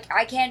know, like,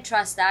 I can't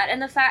trust that.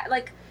 And the fact,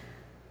 like,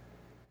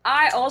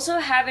 I also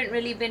haven't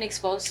really been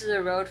exposed to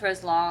the road for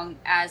as long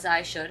as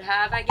I should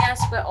have, I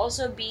guess. But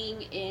also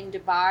being in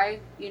Dubai,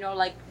 you know,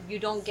 like, you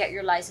don't get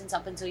your license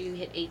up until you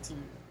hit 18.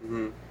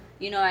 Mm-hmm.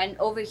 You know, and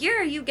over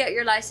here, you get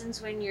your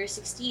license when you're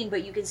 16,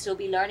 but you can still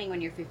be learning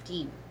when you're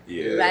 15.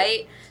 Yeah.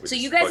 Right? So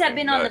you guys have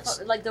been nuts.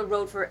 on the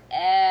road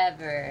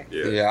forever.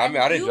 Yeah, I mean,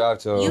 I didn't drive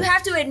till you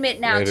have to admit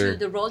now, later. too,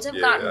 the roads have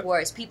gotten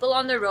worse. People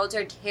on the roads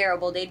are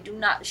terrible. They do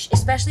not,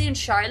 especially in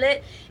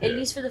Charlotte, at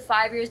least for the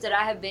 5 years that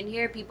I have been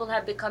here, people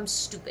have become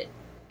stupid.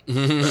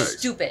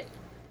 Stupid.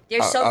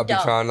 They're so I'll dumb.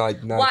 be trying,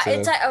 like, not to...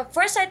 It's like, at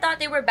first I thought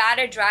they were bad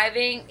at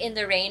driving in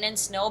the rain and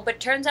snow,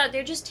 but turns out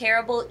they're just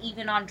terrible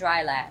even on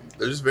dry land.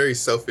 They're just very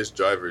selfish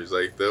drivers.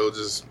 Like, they'll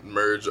just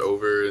merge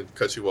over and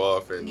cut you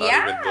off and not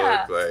even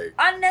look. Like,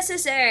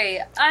 unnecessary.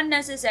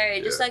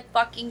 Just like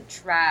fucking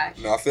trash.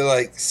 No, I feel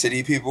like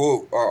city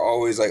people are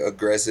always, like,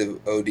 aggressive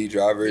OD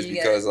drivers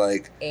because,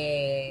 like,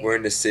 we're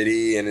in the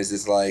city and it's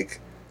just,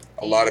 like,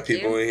 a lot of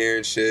people in here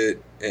and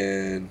shit,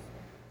 and...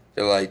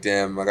 They're like,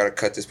 damn, I gotta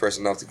cut this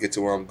person off to get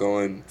to where I'm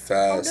going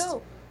fast.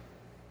 Oh,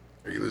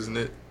 no. Are you losing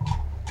it?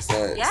 It's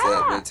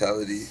that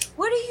mentality.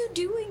 What are you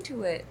doing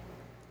to it?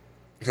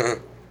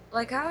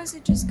 Like, how is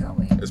it just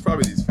going? It's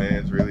probably these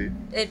fans, really.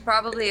 It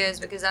probably is,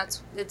 because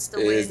it's the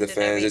wind. It is the and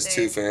fans. everything. There's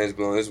two fans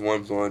blowing. There's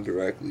one blowing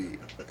directly.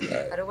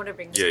 I don't want to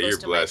bring this close you're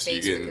to blessed. my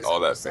face. You're getting all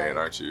that fan,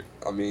 aren't you?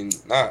 I'm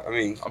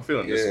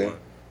feeling this one.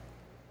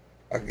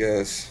 I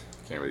guess.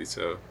 Can't really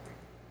tell.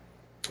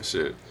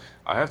 Shit.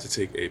 I have to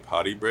take a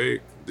potty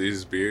break.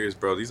 These beers,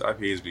 bro, these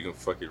IPAs be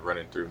fucking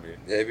running through me.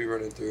 Yeah, they be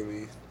running through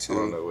me, too. I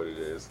don't know what it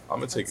is. I'm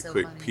going to take a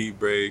quick pee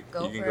break.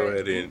 You can go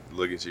ahead and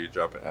look at you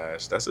dropping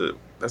ash. That's a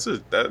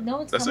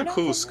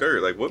cool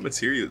skirt. Like, what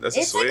material? That's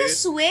a suede? It's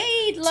like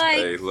a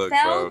suede, like,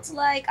 felt. Bro.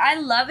 Like, I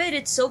love it.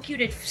 It's so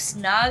cute. It's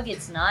snug.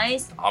 It's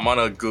nice. I'm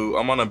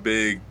on a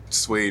big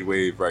suede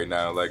wave right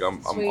now. Like,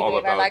 I'm all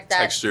about like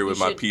texture with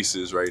my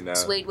pieces right now.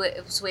 Suede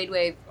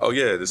wave. Oh,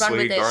 yeah, the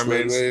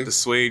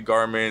suede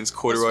garments,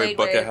 corduroy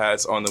bucket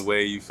hats on the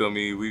way, you feel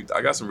me?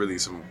 I got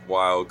some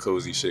wild,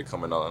 cozy shit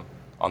coming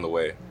on the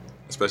way,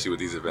 especially with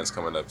these events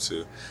coming up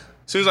too.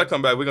 As soon as I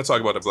come back, we're going to talk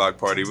about the block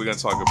party. We're going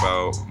to talk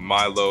about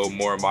Miilo,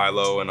 more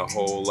Miilo, and a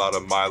whole lot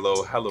of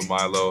Miilo. Hella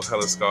Miilo,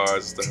 hella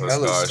scars. The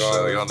Hella Scars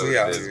show. Y'all know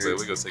what it is, but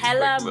we're going to take a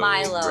quick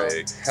little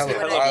break. Hella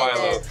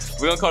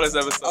Miilo. We're going to call this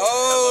episode.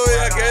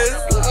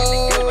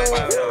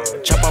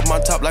 Chop off my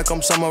top like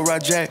I'm Samurai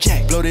Jack.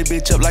 Blow that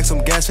bitch up like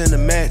some gas in the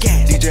match.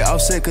 DJ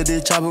Offset, cause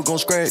this chopper gon'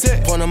 scratch.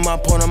 Point on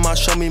my,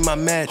 show me my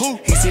match.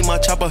 He see my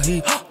chopper,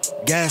 he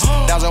gas.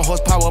 1,000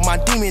 horsepower, my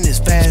demon is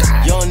fast.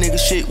 Young nigga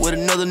shit with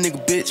another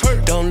nigga bitch.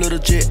 Dumb little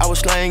jet, I was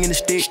slaying in the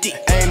stick.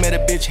 Aim at a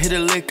bitch, hit a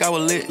lick, I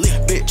was lit.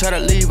 Bitch try to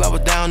leave, I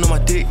was down on my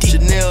dick.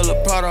 Chanel,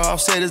 La Prada,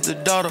 Offset is the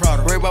daughter.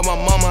 Raised by my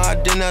mama, I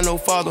didn't have no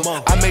father.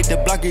 I made the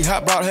blocky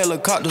hot, brought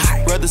helicopters.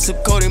 Rather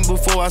sip codeine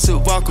before I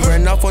sip vodka.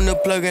 Ran off on the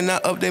plug and I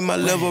update my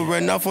level.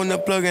 Ran off on the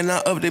plug and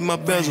I update my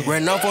bezel.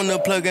 Ran off on the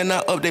plug and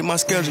I update my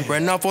schedule.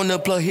 Ran off on the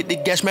plug, hit the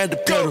gas, smash the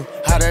pedal.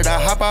 How did I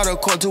hop out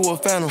of court to a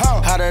phantom?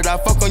 How did I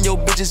fuck on your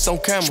bitches on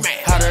camera?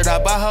 How did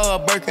I buy her a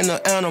Birkin, an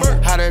animal?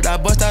 How did I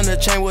bust down the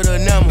chain with a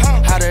enamel?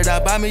 How did I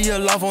buy me a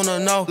loft on a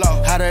no?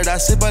 How did I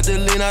sip out the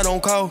lean, I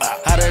don't call?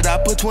 How did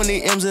I put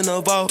 20 M's in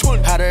a vault?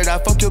 How did I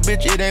fuck your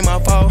bitch, it ain't my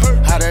fault?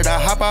 How did I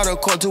hop out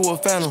of court to a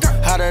phantom?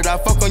 How did I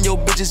fuck on your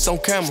bitches on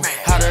camera?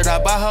 How did I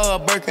buy her a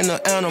Birkin, an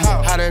animal?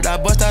 How did I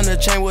bust down the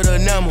chain with a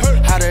enamel?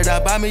 How did I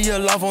buy me a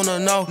loft on a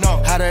no?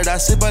 How did I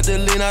sip out the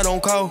lean, I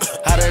don't call?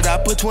 How did I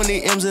put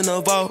 20 M's in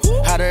a vault?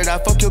 How did I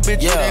fuck your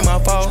bitch, it ain't my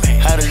fault?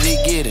 How did he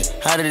get it?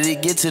 How did he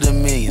get to the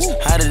millions?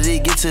 How did he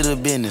get to the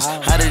business?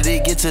 How did he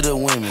get to the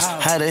women's?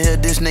 How the hell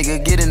this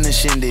nigga get in the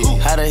shindig?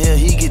 How the hell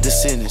he get the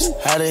sentence?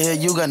 How the hell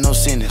you got no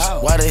sentence?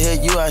 Why the hell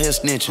you out here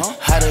snitching?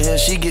 How the hell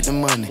she get the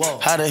money?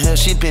 How the hell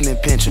she pin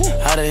and pinching?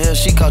 How the hell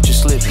she caught you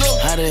slipping?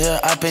 How the hell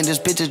I paint this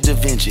picture Da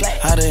Vinci?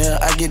 How the hell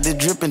I get the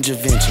drip in Da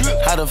Vinci?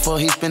 How the fuck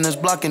he spin this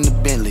block in the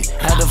Bentley?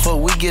 How the fuck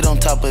we get on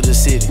top of the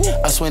city?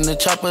 I swing the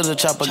chopper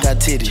got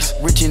titties.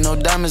 Richie no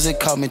diamonds, it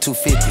cost me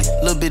 250.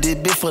 Little bitty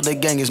bitch for the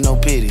gang is no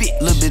pity.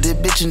 Little bitty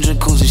bitch in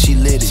jacuzzi, she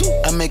lit it.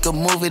 I make a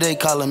movie, they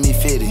calling me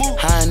fitty.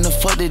 How in the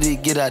fuck did he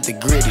get out the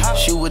gritty?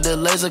 Shoot with the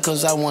laser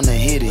cause I wanna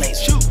hit it.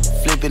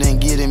 Flip it and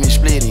get him and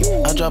split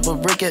him. I drop a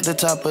brick at the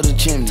top of the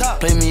chimney.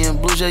 Play me in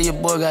blue, your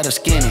boy got a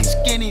skinny.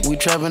 We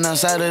trapping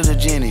outside of the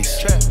Jennies.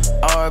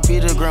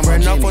 RP the grandma.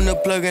 Ran off on the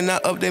plug and I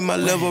update my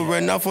level.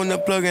 Ran off on the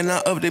plug and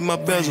I update my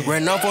bezel.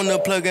 Ran off on the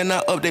plug and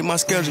I update my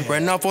schedule.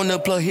 Ran off on the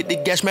plug, hit the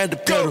gas, smash the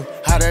pedal.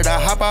 How did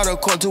I hop out of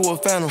court to a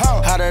phantom?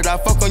 How did I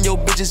fuck on your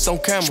bitches on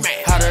camera?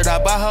 How did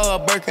I buy her a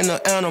Birkin an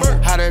animal?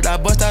 How did I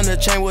bust down the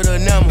chain with a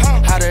enamel?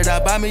 How did I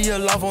buy me a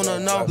loft on a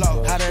no?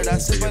 How did I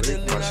sip out the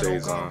lean? My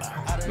shades on.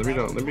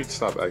 Let me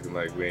stop acting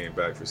like we ain't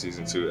back for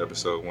season 2,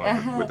 episode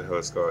 1 with the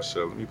Hell Scar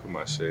show. Let me put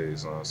my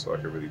shades on so I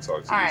can really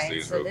talk to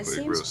these things real quick,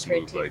 real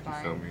smooth, like, you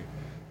feel me?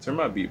 Turn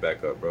my beat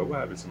back up, bro. What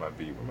happened to my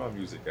beat? Where my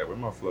music at? Where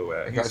my flow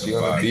at? I got you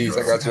on the beats.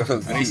 I got you on the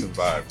beats. I need some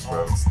vibes,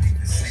 bro.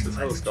 This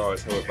Hella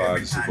Scars, Hella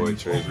Vibes. It's your boy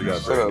Trey. We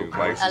got brand new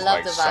mics. I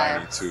love the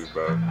shiny vibe. too,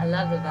 bro. I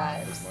love the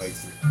vibe. This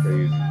mics is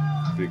crazy.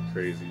 Big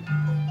crazy.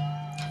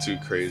 Too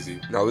crazy.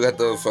 No, we got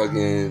the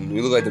fucking.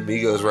 We look like the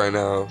Migos right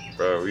now.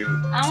 Bro,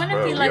 I want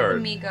to be like the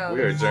Migos. We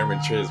are German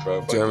Triz,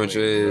 bro. German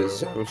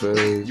Triz. You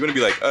want to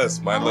be like us,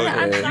 Miilo? You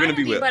want to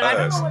be with us? I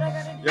don't know what I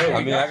gotta do. Yo,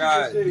 I mean, I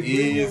got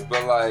these,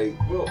 but like.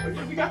 Well,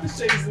 we got the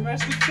shades to match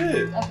the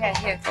fit. Okay,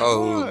 here.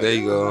 Oh, there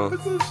you go.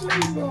 Put some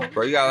shades on.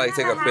 Bro, you gotta like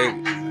take a pic.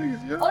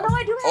 Oh no,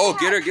 I do have Oh, a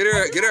get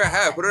her a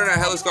hat. Put her in a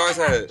Hella Scars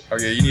hat.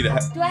 Okay, you need a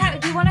hat.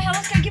 Do you want a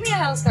Hella Scar? Give me a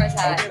Hella Scars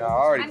hat. No, I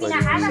already I mean,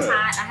 I have a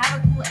hat. I have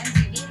a cool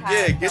MTV hat.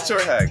 Yeah, get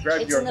your hat.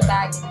 Grab It's your in the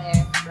bag in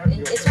there.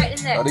 It's right in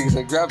I there. think it's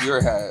like, grab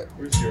your hat.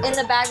 Where's your In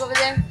the bag over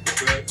there.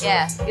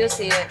 Yeah, you'll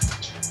see it.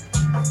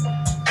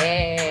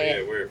 Hey.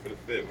 Yeah, where for the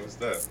fit? What's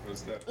that?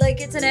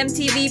 Like it's an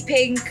MTV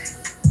pink.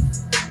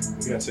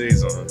 We got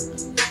shades on.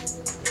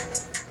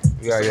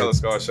 We got Hella your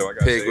Scar show. I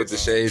got pic shades with the on.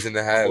 shades in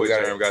the hat. Boy We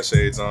got Jerm got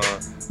shades on.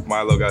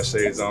 Miilo got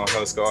shades on.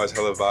 Hella Scars,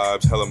 Hella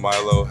Vibes, Hella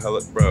Miilo,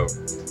 Hella bro.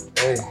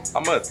 Hey,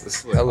 I'm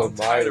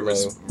tired of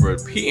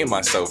repeating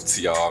myself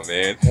to y'all,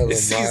 man. Hella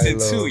It's season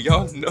Miilo. 2.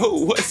 Y'all know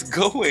what's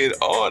going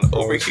on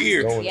over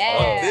here. Yeah.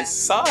 On this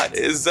side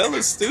is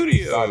Zella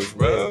Studios,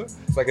 bro.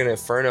 It's like an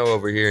inferno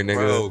over here, nigga.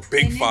 Bro,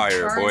 big An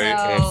fire, boy.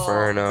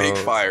 Inferno. Big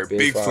fire,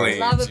 big flames.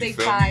 Love a you big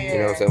feel me? fire. You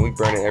know what I'm saying? We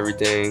burning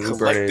everything. We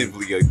burning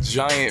Collectively, a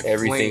giant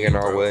everything flame, in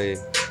our bro. way.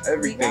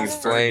 Everything is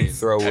Flame burning.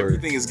 thrower.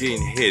 Everything is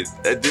getting hit.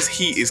 This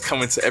heat is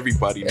coming to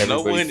everybody. No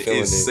Everybody one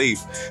feeling is it.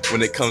 safe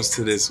when it comes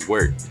to this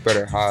work. Better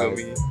You feel hide.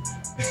 me?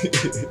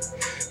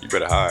 You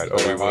better hide, or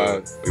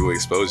we will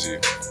expose you.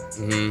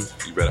 Mm-hmm.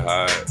 You better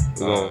hide.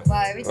 We gon'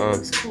 Wow, everything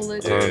looks cooler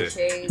than yeah. the You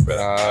shades.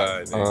 better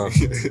hide.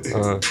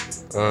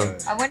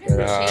 nigga. I wonder who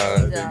the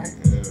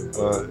shades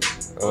are.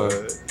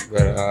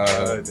 better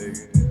hide.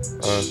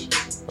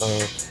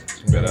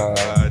 You better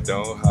hide,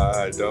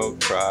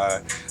 don't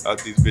cry. All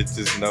these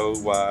bitches know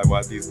why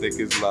these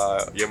niggas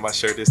lie. Yeah, my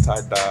shirt is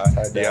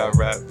tie-dye. Yeah, I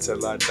rap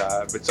till I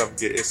die. Bitch, I'm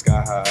getting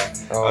sky high.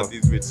 All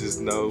these bitches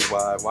know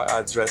why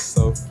I dress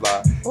so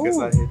fly. Cause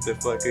I hit the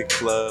fucking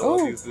club.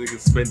 All these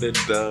niggas spend a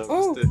dub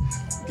just to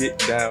get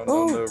down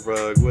on the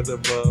rug with a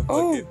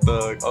motherfucking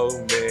thug. Oh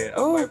man, I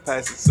might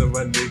pass it to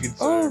my nigga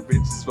Jerm.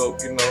 Bitches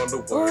smoking on the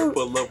word.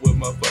 Pull up with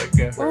my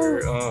fucking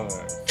herd on.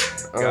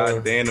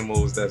 God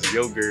animals, that's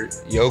yogurt.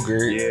 Yeah.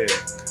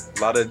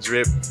 Lot of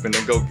drip,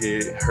 finna go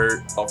get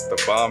hurt off the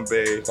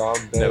Bombay.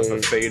 Never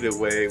fade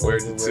away,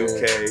 where's the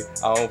 2K?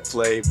 I don't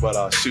play, but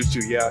I'll shoot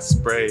you, yeah, I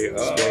spray.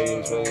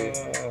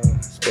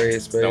 Spray.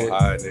 Don't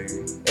hide, nigga.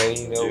 And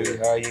you know we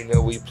high, you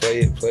know we play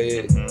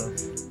it.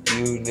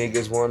 You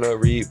niggas wanna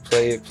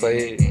replay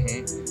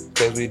it.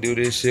 Cause we do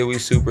this shit, we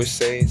super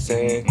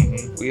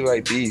saiyan. We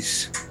like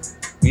beasts,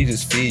 we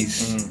just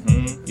feast.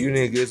 You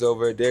niggas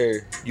over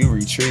there, you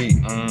retreat.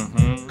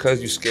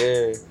 Cause you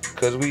scared,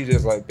 cause we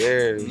just like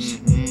bears.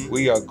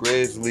 We are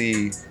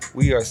grizzly,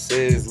 we are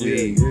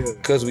sizzly.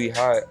 Cause we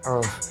hot,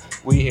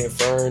 we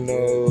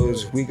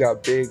infernos. We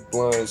got big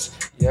blunts,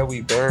 yeah,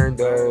 we burn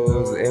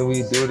those. And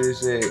we do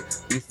this shit,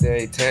 we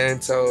stay 10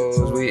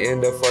 toes. We in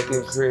the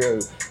fucking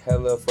crib,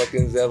 hella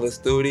fucking Zella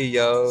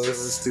Studios.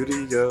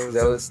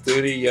 Zella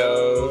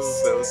Studios.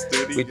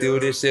 We do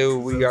this shit,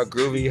 we got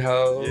groovy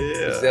hoes.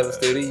 Zella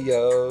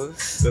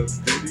Studios.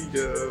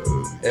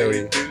 Yeah,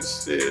 we do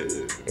this shit.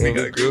 We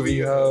got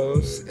groovy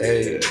hoes.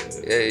 Hey.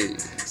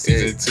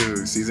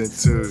 Season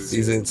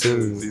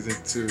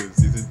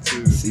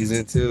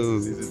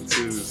two.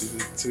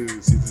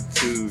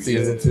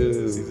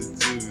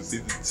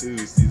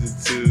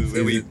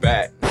 We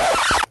back.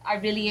 I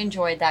really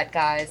enjoyed that,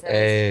 guys.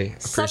 Hey,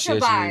 Such a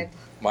appreciate vibe.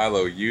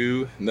 Miilo,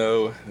 you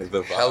know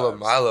the vibes. Hella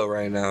Miilo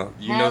right now.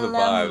 You know the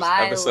Hella vibes.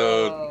 Miilo.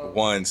 Episode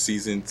 1,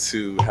 season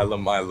 2, Hella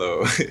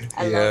Miilo.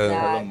 I Yeah. love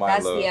that. Hella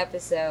That's Miilo. the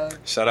episode.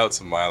 Shout out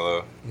to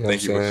Miilo. You know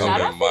Thank you what for I'm Shout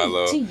coming, out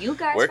Miilo. to you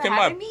guys Where for can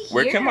having me here.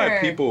 where can my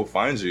people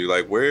find you?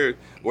 Like where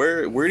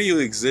do you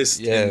exist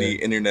Yeah. in the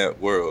internet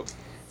world?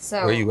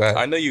 So Where you at?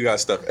 I know you got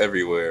stuff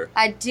everywhere.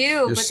 I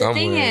do, but the thing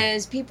somewhere.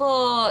 is,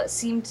 people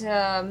seem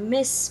to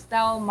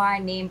misspell my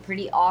name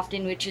pretty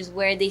often, which is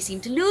where they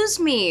seem to lose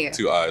me.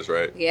 2 eyes,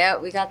 right? Yeah,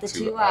 we got the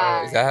Two two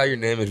eyes. eyes. Is that how your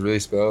name is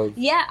really spelled?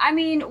 Yeah, I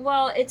mean,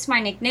 well, it's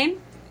my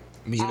nickname.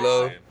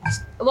 Miilo?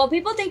 Well,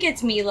 people think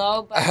it's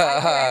Miilo, but I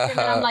correct them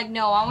and I'm like,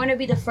 no, I want to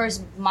be the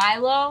first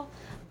Miilo,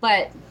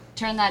 but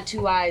turn that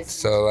 2 eyes.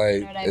 So like,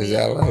 You know what I is mean?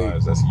 that 2 like,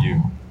 eyes, that's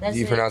you. That's do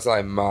you it. pronounce it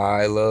like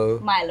Miilo?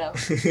 Milo.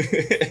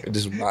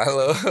 Just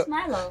Miilo?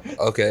 Milo.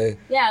 Okay.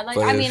 Yeah, like,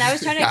 But I mean, I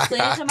was trying to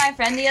explain it to my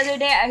friend the other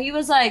day. He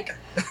was like,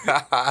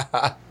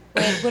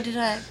 Wait, what did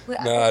I?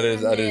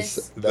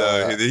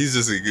 He's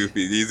just a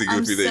goofy. He's a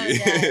goofy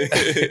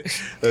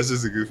nigga. That's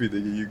just a goofy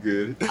nigga. You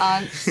good?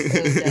 I'm so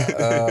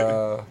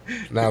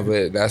dead. Nah,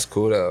 but that's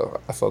cool though.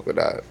 I fuck with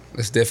that.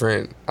 It's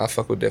different. I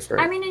fuck with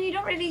different. I mean, and you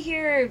don't really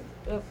hear,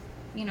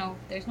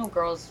 there's no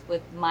girls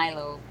with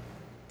Miilo.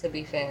 To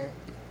be fair,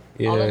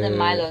 all of them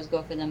Milos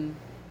go for them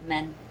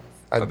men.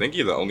 I think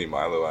you're the only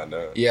Miilo I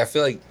know. Yeah, I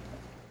feel like.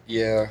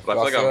 Yeah, I feel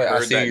like I've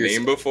heard that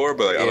name before,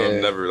 but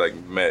I've never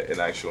met an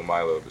actual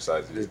Miilo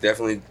besides you. There's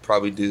definitely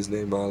probably dudes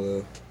named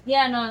Miilo.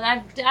 Yeah, no,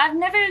 I've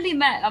never really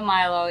met a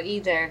Miilo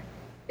either.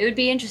 It would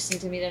be interesting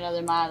to meet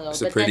another Miilo,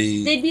 but then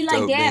they'd be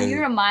like, "Damn,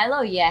 you're a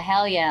Miilo? Yeah,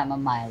 hell yeah, I'm a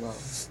Miilo."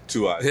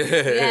 2 eyes.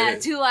 Yeah,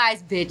 2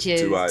 eyes, bitches.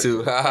 2 eyes.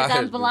 2 eyes. Because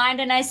I'm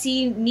blind and I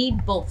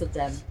need both of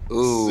them.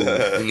 Ooh,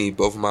 you need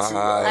both of my eyes.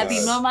 I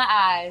need both my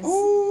eyes.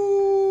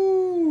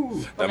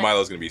 Ooh, that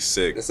Milo's gonna be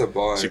sick. That's a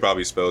bar. She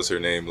probably spells her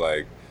name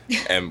like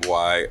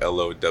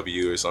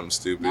Mylow or something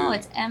stupid. No,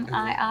 it's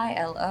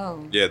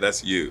Miilo. Yeah,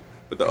 that's you.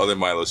 But the other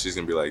Miilo, she's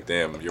gonna be like,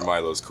 "Damn, your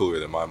Milo's cooler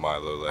than my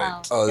Miilo."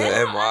 Like,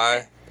 the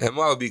My.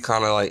 My would be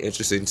kind of like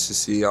interesting to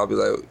see. I'll be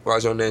like,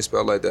 why's your name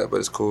spelled like that? But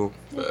it's cool.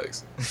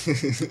 Thanks.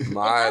 Miilo.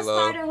 Let's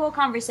start a whole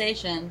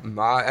conversation.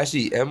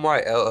 Actually,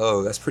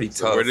 Mylo. That's pretty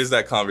tough. Where does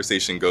that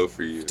conversation go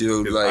for you?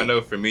 Dude, like, I know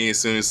for me, as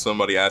soon as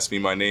somebody asks me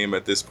my name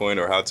at this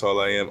point or how tall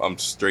I am, I'm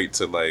straight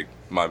to like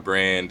my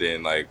brand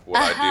and like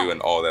what I do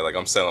and all that. Like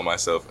I'm selling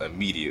myself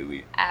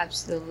immediately.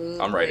 Absolutely.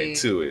 I'm right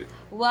into it.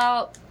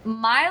 Well,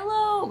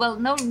 Miilo,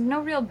 no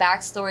real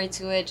backstory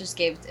to it.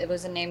 It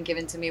was a name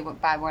given to me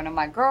by one of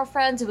my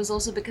girlfriends. It was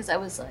also because I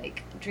was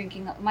like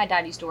drinking. My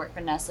dad used to work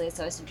for Nestle,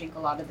 so I used to drink a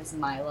lot of this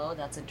Miilo.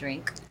 That's a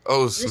drink.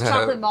 Oh, snap. This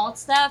chocolate malt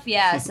stuff,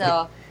 yeah.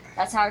 So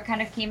that's how it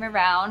kind of came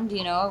around,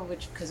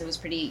 because it was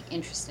pretty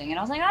interesting. And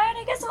I was like, all right,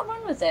 I guess I'll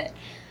run with it.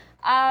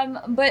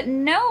 But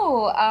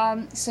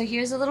no, so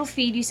here's a little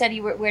feed. You said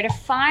where to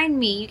find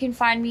me. You can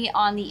find me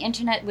on the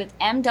internet with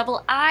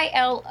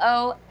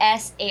MILOSART.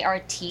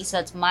 So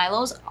that's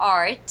Milo's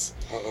Art.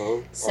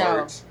 So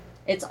art.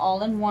 It's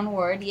all in one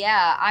word.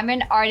 Yeah, I'm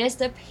an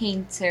artist, a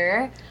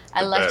painter.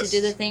 I love to do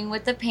the thing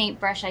with the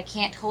paintbrush. I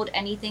can't hold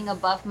anything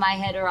above my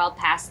head or I'll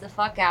pass the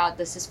fuck out.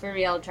 This is for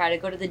real. Try to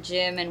go to the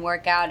gym and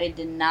work out. It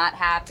did not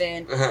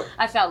happen.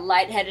 I felt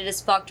lightheaded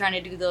as fuck trying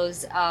to do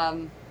those,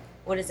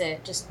 what is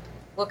it? Just...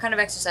 What kind of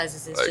exercise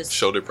is this? Like just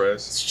shoulder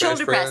press?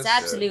 Shoulder press,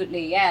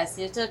 absolutely, yes.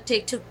 You have to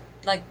take 2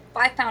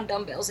 5-pound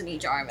dumbbells in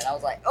each arm, and I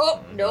was like,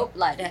 nope,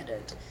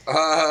 lightheaded.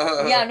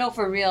 Yeah, no,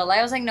 for real.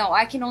 I was like, no,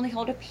 I can only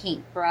hold a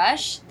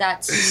paintbrush.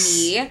 That's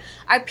me.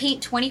 I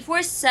paint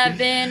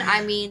 24/7.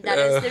 I mean, that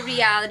is the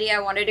reality I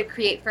wanted to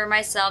create for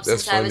myself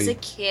since I was a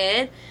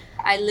kid.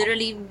 I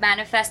literally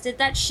manifested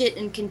that shit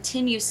and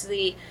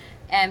continuously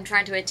am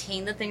trying to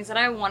attain the things that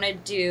I want to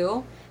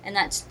do, and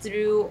that's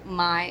through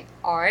my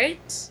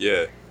art.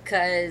 Yeah.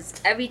 Because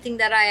everything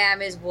that I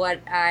am is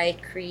what I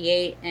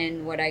create,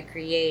 and what I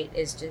create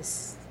is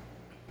just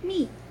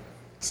me.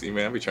 See,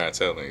 man, I be trying to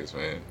tell niggas,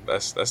 man.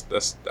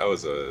 That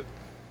was a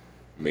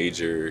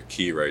major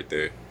key right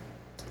there.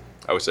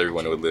 I wish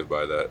everyone would live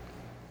by that.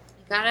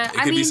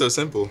 It could be so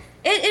simple.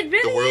 It really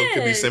is. The world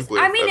could be simpler.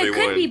 I mean, it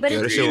could be, but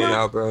it's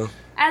out, bro.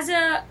 As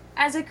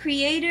a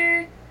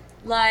creator,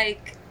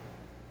 like,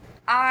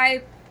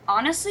 I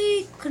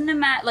honestly couldn't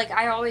imagine. Like,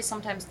 I always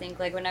sometimes think,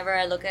 like, whenever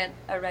I look at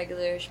a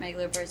regular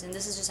schmegular person,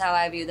 this is just how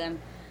I view them.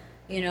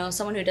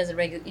 Someone who does a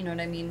regular, you know what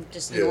I mean?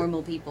 Just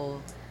normal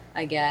people,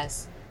 I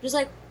guess. Just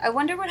like, I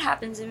wonder what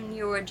happens in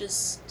your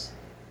just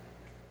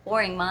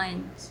boring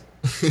minds.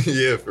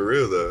 Yeah, for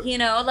real though.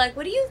 Like,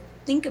 what do you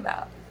think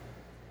about?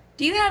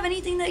 Do you have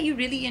anything that you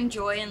really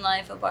enjoy in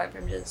life apart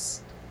from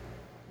just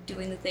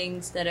doing the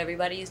things that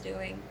everybody is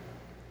doing?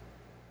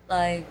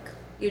 Like,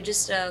 you're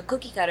just a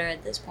cookie cutter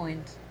at this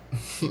point.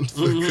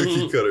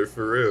 Cookie cutter,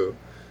 for real.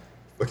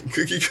 Fucking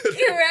cookie cutter.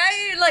 You're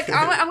right. Like,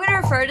 I'm going to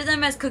refer to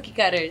them as cookie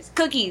cutters.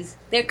 Cookies.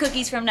 They're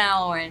cookies from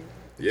now on.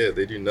 Yeah,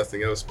 they do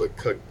nothing else but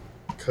cut.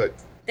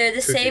 They're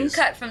the cookies. Same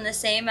cut from the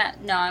same...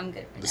 No, I'm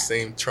good. The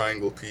same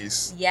triangle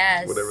piece.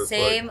 Yes. Whatever.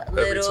 Same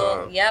little...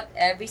 Every time. Yep,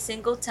 every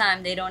single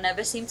time. They don't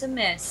ever seem to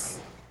miss.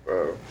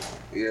 Bro.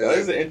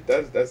 Yeah.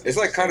 That's it's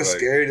like kind of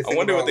scary to think about. I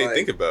wonder what they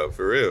think about,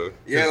 for real.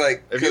 Yeah,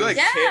 like... If you,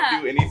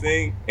 can't do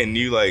anything, and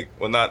you, I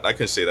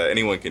couldn't say that.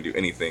 Anyone can do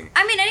anything.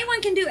 I mean,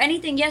 anyone can do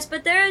anything, yes,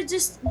 but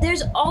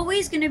there's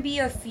always going to be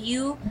a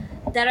few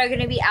that are going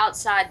to be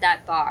outside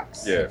that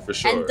box. Yeah, for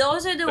sure. And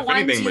those are the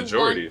ones you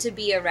want to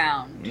be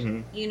around.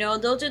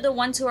 Mm-hmm. Those are the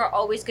ones who are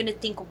always going to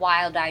think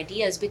wild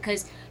ideas,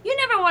 because you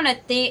never want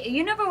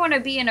to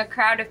be in a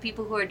crowd of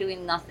people who are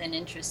doing nothing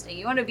interesting.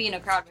 You want to be in a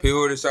crowd of people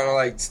who are just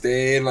trying to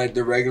stay in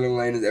the regular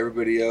lane as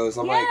everybody else.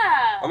 I'm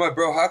like,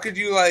 bro, how could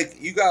you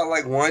you got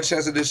one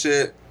chance of this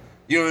shit?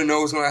 You don't even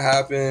know what's gonna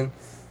happen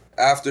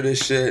after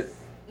this shit.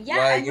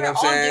 Yeah, and you know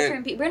we're all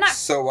different people. We're not.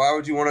 So why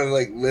would you want to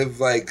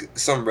live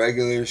some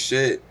regular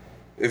shit?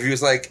 If you're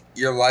just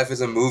your life is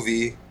a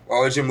movie, why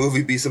would your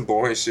movie be some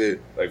boring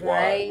shit? Like,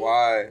 why?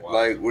 Why?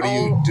 Like, what are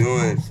you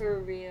doing? For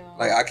real.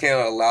 Like, I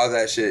can't allow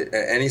that shit.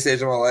 At any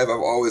stage of my life, I've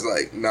always,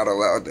 like, not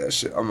allowed that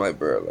shit. I'm like,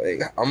 bro,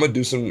 like, I'm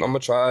gonna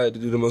try to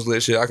do the most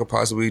lit shit I could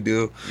possibly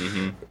do.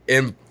 Mm-hmm.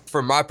 And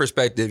from my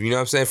perspective, you know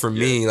what I'm saying? For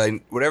me,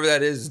 like, whatever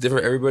that is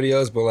different for everybody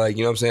else, but, like,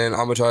 you know what I'm saying? I'm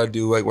gonna try to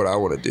do, like, what I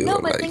want to do. No,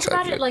 but like, think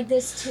about it like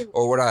this, too.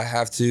 Or what I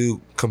have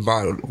to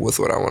combine with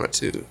what I want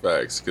to do.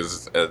 Facts,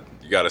 because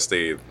you gotta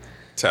stay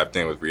tapped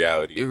in with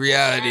reality.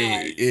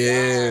 Reality,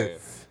 yeah.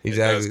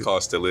 Exactly. It does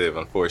cost to live,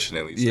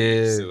 unfortunately. So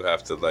you still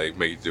have to like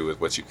make do with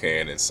what you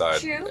can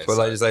inside. True. But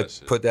like just like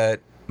put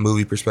that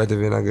movie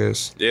perspective in, I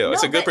guess. Yeah,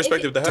 it's a good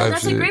perspective to have.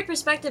 That's a great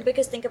perspective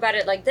because think about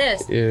it like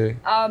this. Yeah.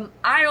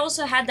 I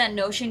also had that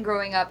notion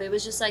growing up. It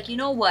was just like, you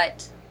know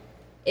what?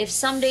 If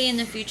someday in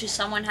the future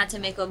someone had to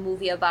make a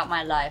movie about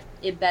my life,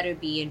 it better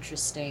be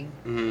interesting.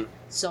 Mm-hmm.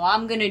 So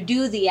I'm gonna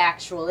do the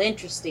actual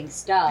interesting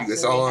stuff.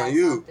 It's all on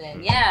you.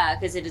 Yeah,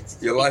 because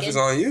it's your life is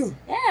on you.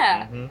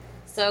 Yeah. Mm-hmm.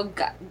 So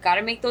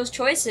gotta make those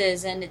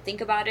choices and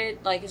think about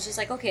it. Like, it's just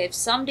like, okay, if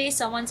someday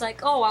someone's like,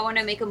 oh, I want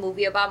to make a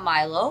movie about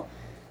Miilo,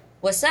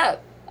 what's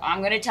up? I'm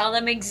going to tell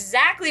them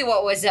exactly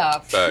what was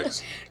up.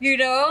 Facts. You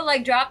know,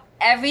 like drop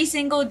every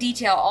single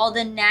detail, all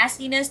the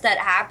nastiness that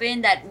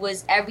happened that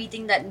was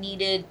everything that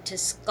needed to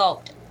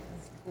sculpt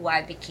who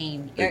I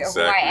became, who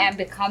I am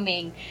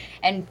becoming,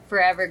 and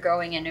forever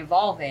growing and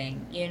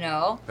evolving, you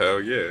know? Hell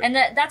yeah. And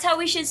that's how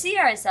we should see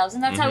ourselves.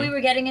 And that's how we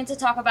were getting into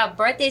talk about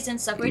birthdays and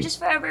stuff. We're just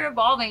forever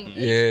evolving.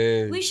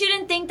 Yeah. We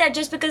shouldn't think that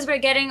just because we're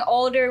getting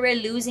older, we're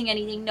losing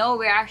anything. No,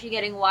 we're actually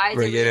getting wiser.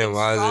 We're getting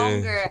wiser.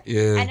 Stronger.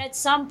 Yeah. And at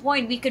some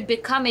point, we could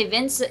become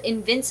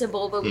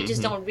invincible, but we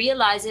just don't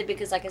realize it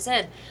because, like I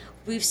said,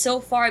 we've so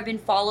far been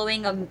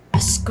following a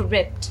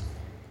script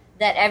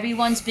that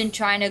everyone's been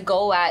trying to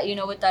go at, you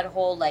know, with that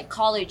whole, like,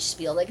 college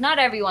spiel. Like, not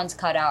everyone's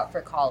cut out for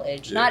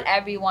college. Yeah. Not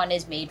everyone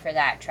is made for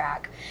that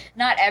track.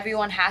 Not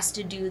everyone has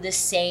to do the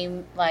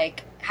same,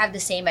 like, have the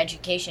same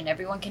education.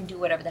 Everyone can do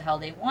whatever the hell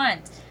they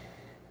want.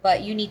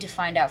 But you need to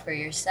find out for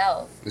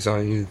yourself. It's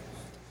on you.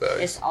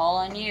 It's all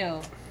on you.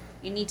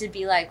 You need to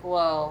be like,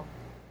 whoa,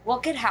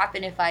 what could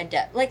happen if I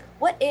like,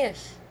 what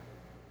if?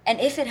 And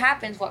if it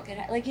happens, what could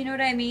like, you know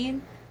what I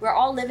mean? We're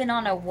all living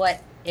on a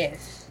what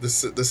if. The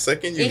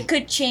second you... It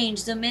could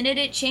change. The minute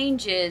it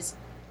changes,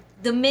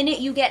 the minute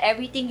you get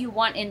everything you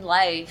want in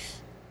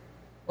life,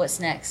 what's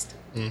next?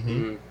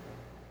 Mm-hmm.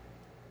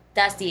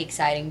 That's the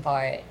exciting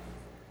part.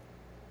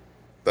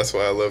 That's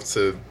why I love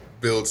to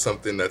build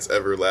something that's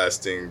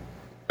everlasting.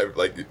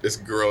 Like, it's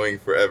growing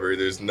forever.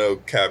 There's no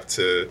cap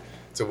to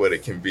what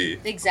it can be.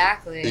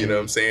 Exactly. You know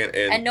what I'm saying?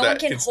 And no one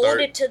can hold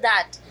it to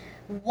that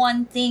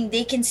one thing.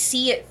 They can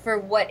see it for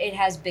what it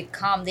has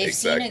become. They've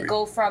seen it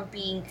go from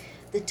being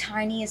the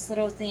tiniest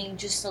little thing,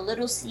 just a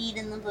little seed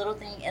in the little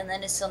thing, and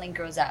then it suddenly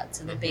grows out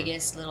to the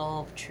biggest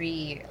little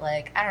tree.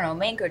 Like, I don't know,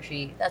 mango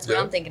tree. That's what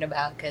I'm thinking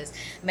about, because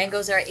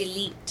mangoes are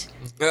elite.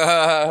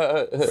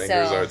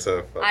 Mangoes are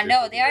tough. I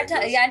know, they are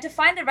tough. Yeah, and to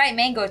find the right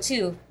mango,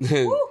 too.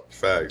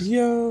 Facts.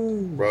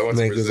 Yo. Bro, I went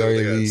to Brazil,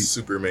 they got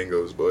super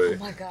mangoes, boy. Oh,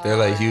 my God. They're,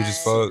 like, huge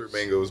as fuck. Super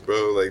mangoes,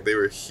 bro. Like, they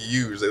were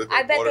huge. They looked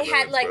like I bet they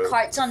had, like, bro.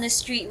 carts on the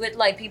street with,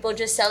 like, people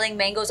just selling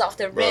mangoes off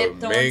the rip,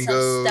 throwing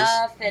some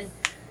stuff, and...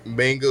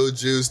 mango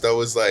juice that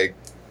was like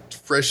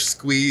fresh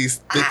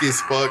squeezed, thick as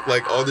fuck.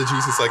 Like, all the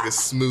juice is like a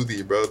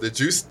smoothie, bro. The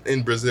juice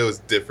in Brazil is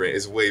different.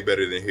 It's way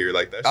better than here.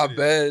 Like, that shit,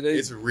 bet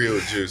it's real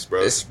juice,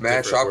 bro. It's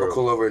mad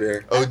tropical over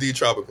there. OD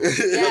tropical.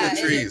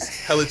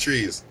 Hella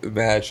trees.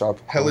 Mad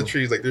tropical. Hella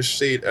trees. Like, there's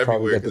shade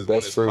everywhere because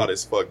it's hot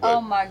as fuck. But,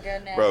 oh my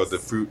goodness. Bro, the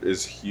fruit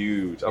is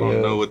huge. I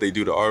don't know what they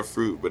do to our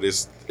fruit, but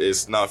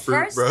it's not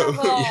fruit, bro.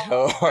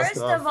 First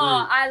of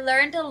all, I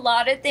learned a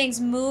lot of things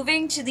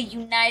moving to the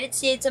United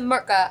States of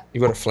America.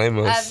 You gotta flame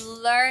us. I've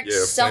learned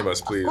flame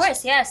us, please. Of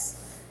course,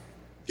 yes.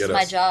 It's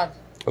my job.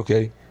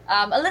 Okay.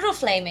 A little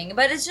flaming,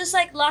 but it's just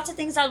like lots of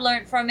things I've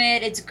learned from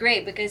it. It's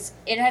great because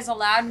it has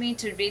allowed me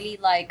to really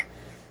like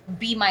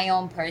be my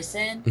own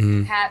person,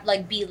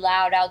 be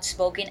loud,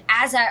 outspoken,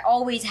 as I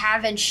always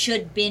have and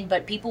should been,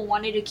 but people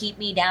wanted to keep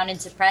me down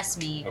and suppress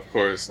me. Of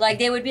course. Like,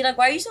 they would be like,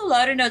 why are you so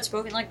loud and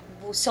outspoken? Like,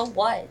 well, so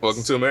what?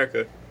 Welcome to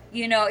America.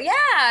 You know,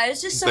 yeah,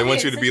 it's just so they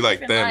want you to be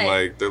like them.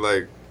 Like, they're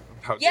like,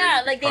 how dare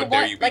you, like they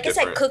want, like it's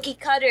like cookie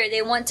cutter.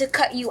 They want to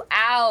cut you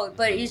out,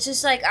 but it's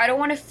just like, I don't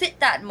want to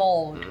fit that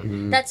mold.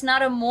 That's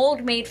not a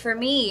mold made for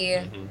me.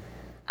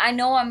 I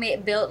know I'm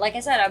built, like I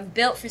said, I'm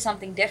built for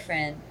something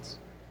different.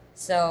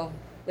 So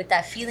with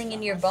that feeling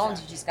in your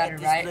bones, you just gotta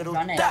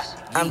run it.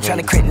 I'm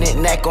tryna crit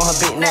neck on her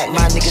big neck.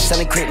 My niggas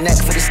selling crit neck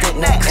for the stick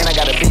neck. And I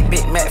got a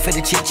big Mac for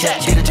the chit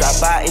chat. Did a drop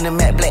by in a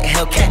matte black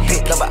Hellcat.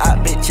 Big love a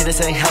out bitch, it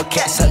ain't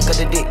Hellcat. Suck up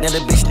the dick, now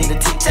the bitch need a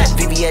tic tac.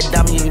 VVS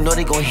diamond, you know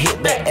they gon'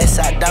 hit back.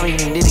 S.I.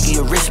 diamond, you need to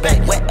get your wrist back.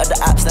 Wet up the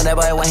ops, now that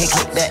boy when he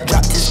click that.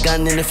 Dropped his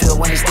gun in the field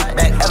when he stick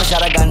back. Ever shot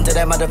a gun to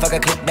that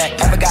motherfucker click back.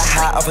 Ever got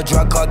high off a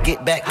drug called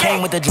Get Back.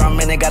 Came with the drum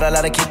and it got a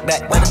lot of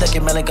kickback. Wet the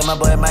ducky melon, cause my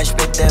boy might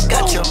spit that.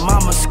 Got your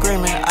mama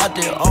screaming out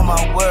there on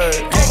my word.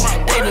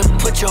 They done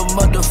put your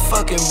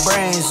motherfucking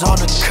brains on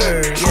the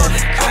curb.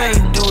 Yeah, I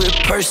ain't do it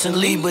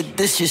personally, but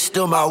this shit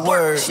still my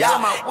word. Yeah,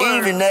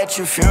 even at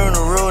your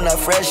funeral, not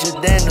fresher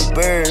than the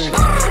bird.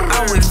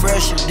 I'm way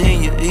fresher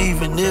than you,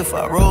 even if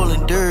I roll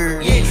in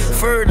dirt.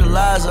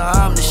 Fertilizer,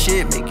 I'm the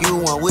shit, make you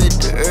one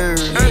with the herb.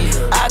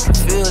 I can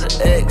feel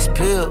the X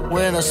pill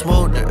when I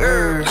smoke the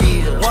herb.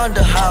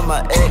 Wonder how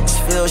my ex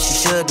feels,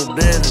 she should've been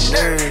a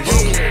nurse.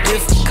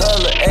 Different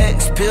color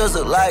X pills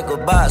look like a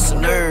box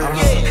of nerves.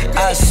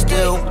 I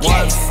still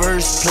want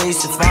first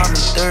place if I'm the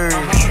third.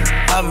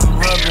 I've been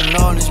rubbing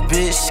on this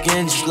bitch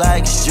skin just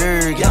like it's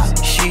jerky.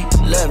 She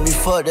let me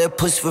fuck that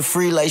pussy for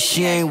free like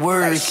she ain't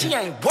working.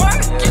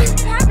 It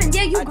happens,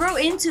 yeah. You grow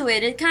into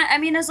it. It kind. I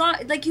mean, as long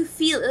like you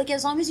feel like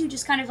as long as you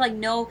just kind of like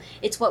know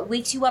it's what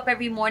wakes you up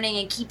every morning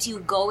and keeps you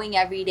going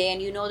every day,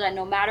 and you know that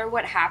no matter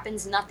what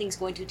happens, nothing's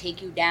going to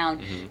take you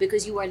down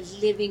because you are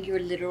living your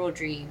literal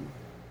dream.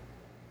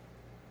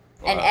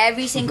 Wow. And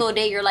every single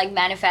day, you're like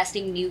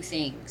manifesting new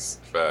things.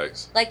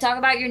 Facts. Like talk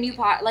about your new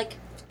like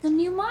the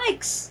new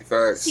mics.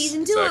 Facts.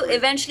 Season 2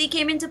 eventually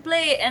came into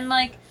play, and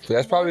like. So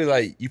that's probably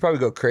like you probably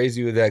go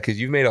crazy with that because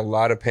you've made a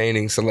lot of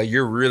paintings. So like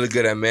you're really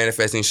good at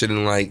manifesting shit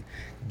and like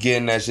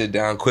getting that shit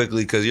down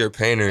quickly because you're a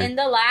painter. In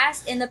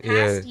the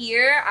past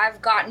year,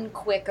 I've gotten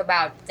quick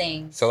about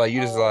things. So like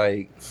you just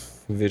like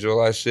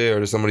visualize shit, or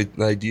does somebody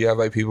like? Do you have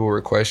like people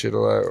request shit a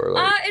lot, or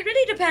like? It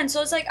really depends.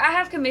 So it's like I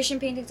have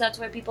commission paintings. That's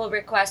where people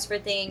request for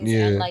things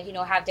and like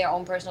have their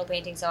own personal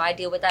paintings. So I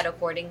deal with that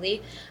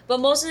accordingly. But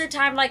most of the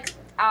time, like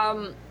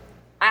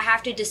I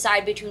have to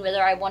decide between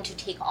whether I want to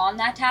take on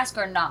that task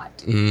or not.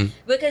 Mm-hmm.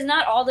 Because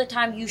not all the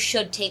time you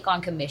should take on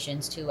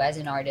commissions too as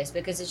an artist,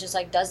 because it's just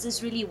like, does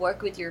this really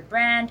work with your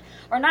brand?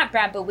 Or not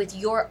brand, but with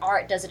your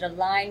art? Does it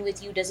align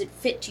with you? Does it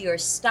fit to your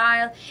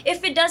style?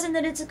 If it doesn't,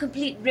 then it's a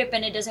complete rip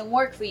and it doesn't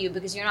work for you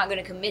because you're not going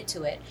to commit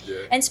to it. Yeah.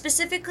 And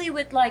specifically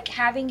with like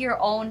having your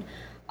own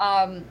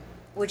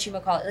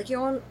like your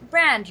own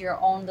brand, your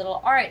own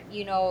little art,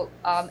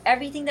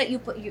 everything that you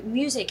put, your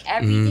music,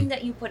 everything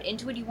that you put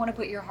into it, you want to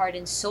put your heart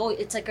and soul.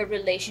 It's like a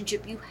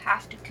relationship. You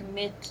have to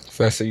commit.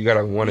 So you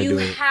gotta want to do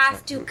it. You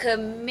have to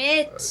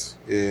commit.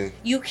 Yeah.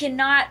 You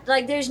cannot,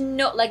 like, there's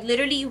no, like,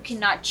 literally you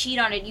cannot cheat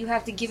on it. You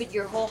have to give it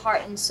your whole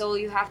heart and soul.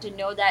 You have to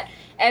know that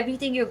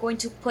everything you're going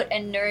to put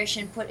and nourish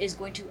and put is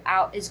going to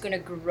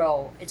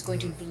grow. It's going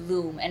to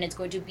bloom, and it's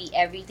going to be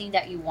everything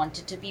that you want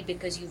it to be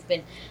because you've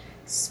been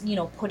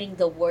putting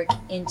the work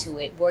into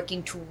it,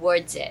 working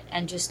towards it,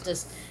 and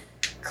just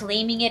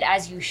claiming it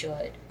as you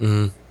should.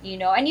 And you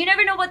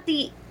never know what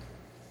the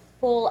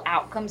full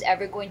outcome's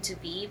ever going to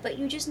be, but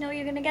you just know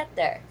you're gonna get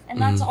there,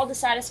 and that's all the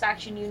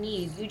satisfaction you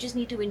need. You just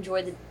need to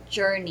enjoy the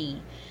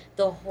journey,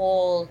 the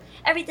whole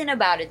everything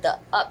about it, the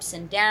ups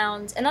and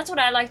downs, and that's what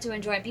I like to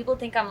enjoy. And people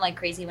think I'm like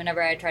crazy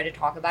whenever I try to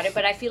talk about it,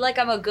 but I feel like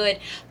I'm a good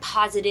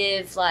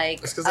positive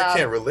like. It's because they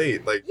can't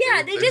relate. Like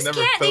they just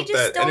can't. They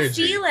just don't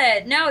feel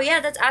it. No,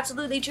 that's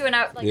absolutely true. And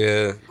I'm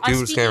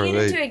speaking it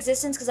into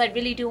existence because I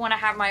really do want to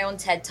have my own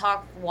TED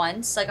Talk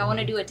once. Like I want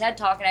to do a TED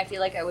Talk, and I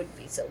feel like I would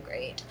be so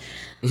great.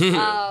 You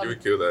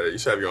would kill that. You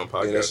should have your own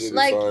podcast.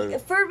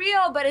 Like for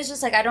real, but it's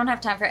just like I don't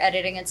have time for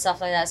editing and stuff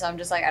like that. So I'm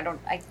just like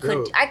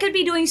I could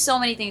be doing so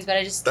many things, but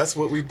I just that's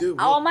what we do.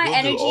 All my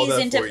energy is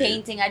into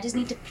painting. I just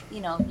need to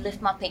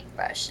lift my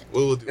paintbrush.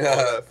 We'll do all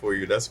that for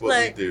you. That's what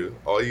we do.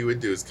 All you would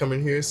do is come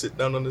in here, sit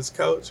down on this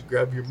couch,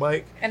 grab your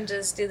mic, and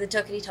just do the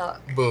talkity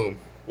talk. Boom.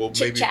 We'll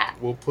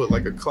we'll put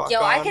like a clock.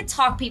 I could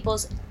talk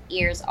people's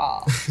ears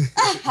off.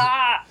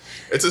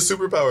 It's a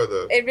superpower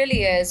though. It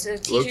really is. So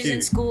teachers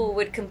in school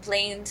would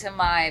complain to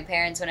my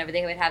parents whenever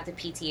they would have the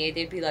PTA.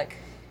 They'd be like,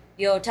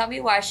 yo, tell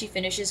me why she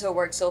finishes her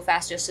work so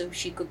fast just so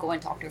she could go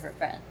and talk to her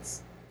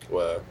friends.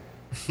 Wow.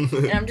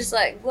 And I'm just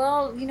like,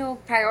 well,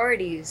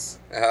 priorities.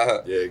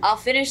 I'll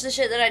finish the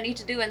shit that I need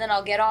to do and then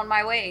I'll get on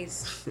my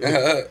ways.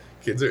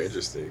 Kids are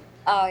interesting.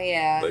 Oh,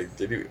 yeah. Like,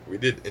 we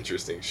did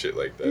interesting shit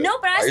like that. No,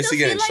 but I still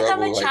feel like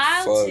I'm a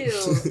child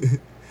too.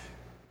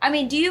 I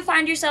mean, do you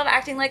find yourself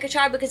acting like a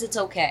child because it's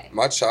okay?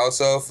 My child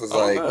self is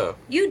no.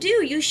 You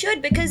do. You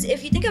should, because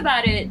if you think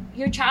about it,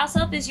 your child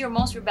self is your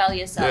most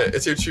rebellious self. Yeah,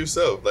 it's your true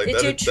self. Like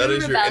it's that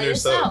is your inner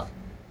self.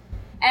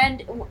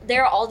 And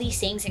there are all these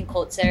sayings and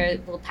quotes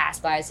that will pass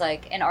by. It's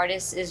like an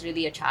artist is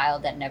really a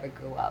child that never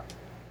grew up.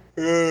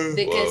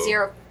 Because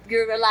you're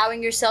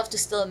allowing yourself to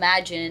still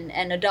imagine,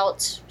 and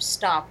adults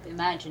stop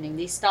imagining.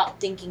 They stop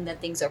thinking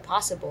that things are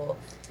possible.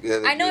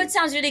 Yeah, I know it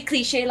sounds really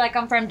cliche, like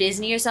I'm from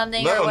Disney or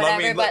something or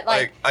whatever, but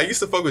like I used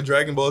to fuck with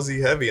Dragon Ball Z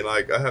heavy, and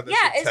like I have this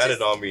shit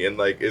tatted on me, and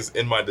like it's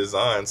in my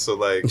design. So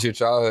like it's your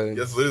childhood.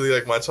 It's literally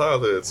like my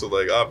childhood. So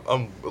like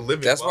I'm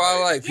living. That's why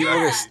like people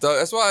get stuck.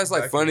 That's why it's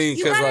like funny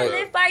because you like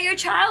live by your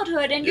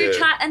childhood and your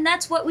child, and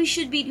that's what we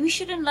should be. We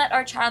shouldn't let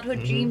our childhood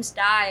dreams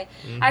die.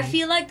 I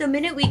feel like the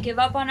minute we give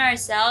up on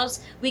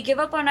ourselves, we give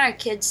up on our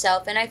kid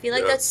self, and I feel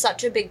like that's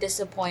such a big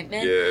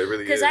disappointment. Yeah, it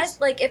really is.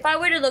 Because if I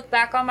were to look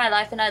back on my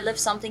life and I lived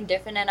something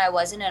different and I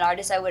wasn't an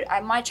artist,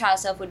 my child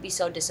self would be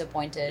so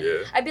disappointed.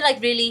 Yeah. I'd be like,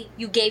 really?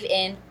 You gave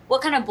in?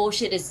 What kind of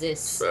bullshit is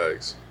this?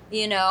 Facts.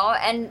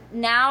 And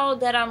now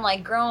that I'm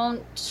like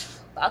grown,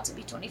 about to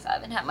be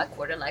 25 and have my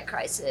quarter life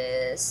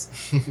crisis.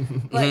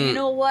 But you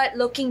know what?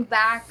 Looking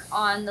back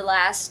on the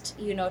last,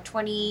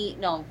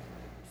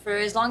 for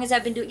as long as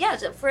I've been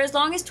for as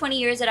long as 20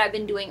 years that I've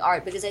been doing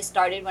art, because I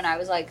started when I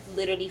was like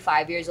literally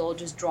 5 years old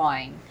just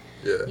drawing.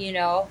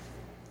 Yeah.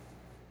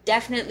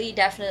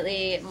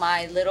 Definitely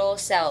my little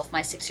self,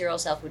 my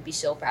 6-year-old self would be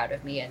so proud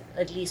of me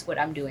at least what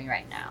I'm doing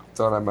right now. That's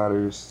all that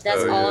matters.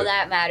 That's all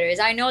that matters.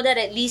 I know that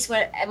at least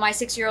when my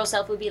 6-year-old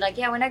self would be like,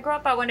 yeah, when I grow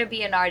up, I want to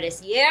be an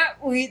artist. Yeah,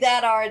 we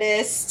that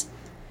artist.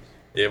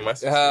 Yeah, my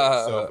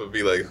 6-year-old self would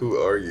be like, who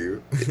are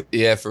you?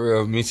 Yeah, for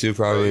real. Me too,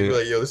 probably. You'd be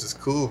like, yo, this is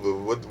cool, but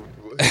what the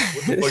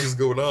fuck is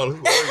going on?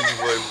 Who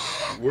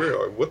are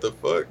you? Like, what the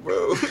fuck,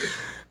 bro?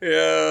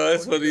 Yeah,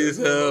 that's funny as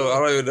hell. I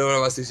don't even know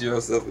what my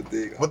 6-year-old self would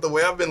think. But the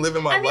way I've been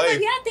living my life.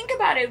 Like, yeah, think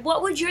about it.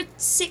 What would your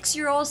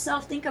 6-year-old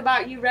self think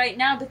about you right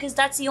now? Because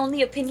that's the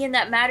only opinion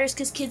that matters.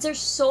 Because kids are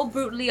so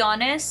brutally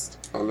honest.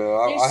 I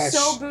know. They're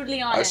so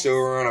brutally honest. I show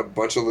around a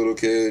bunch of little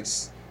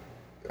kids.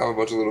 I have a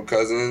bunch of little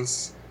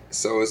cousins.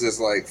 So it's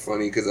just like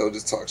funny because they'll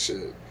just talk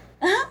shit.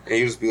 And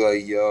you just be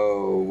like,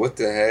 yo, what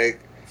the heck?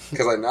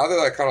 Because like now they're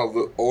like kind of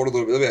old a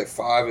little bit. They'll be like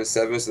 5 and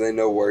 7, so they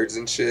know words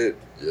and shit.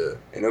 Yeah.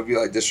 And they'll be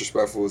like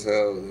disrespectful as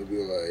hell. They'll be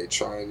like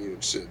trying you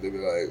and shit. They'll be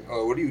like,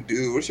 oh, what do you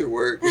do? What's your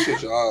work? What's your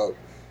job?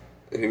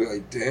 And they'll be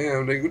like,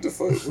 damn, nigga, what the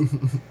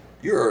fuck?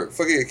 You're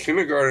fucking a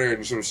kindergartner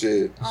and some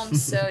shit. I'm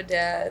so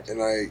dead. And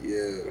like,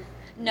 yeah.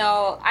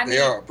 No, I mean.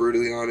 They are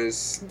brutally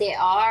honest. They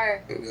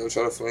are. And they'll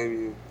try to flame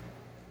you.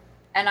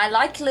 And I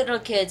like little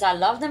kids. I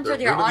love them for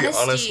their honesty.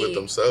 They're honest with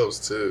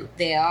themselves too.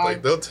 They are.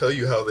 Like they'll tell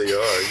you how they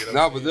are. You know?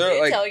 No, but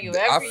they're like, tell you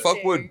everything. I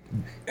fuck with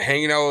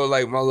hanging out with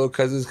like my little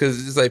cousins because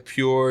it's just like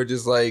pure,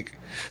 just like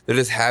they're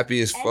just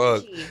happy as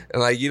fuck.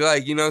 And like you know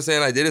what I'm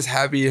saying? Like they're just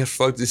happy as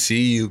fuck to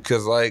see you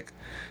because like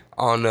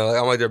I don't know,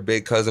 like I'm like their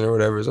big cousin or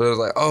whatever. So it was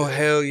like, oh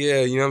hell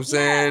yeah, you know what I'm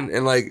saying? Yeah.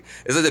 And like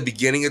it's like the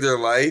beginning of their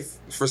life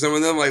for some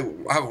of them. Like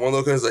I have one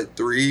little cousin like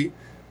 3,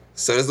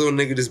 so this little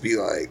nigga just be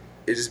like.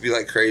 It just be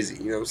like crazy,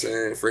 you know what I'm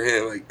saying? For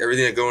him, like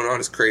everything that going on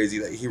is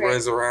crazy. Like he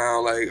runs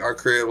around like our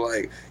crib,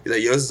 like he's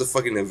like, yo, this is a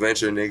fucking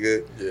adventure,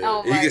 nigga. Yeah.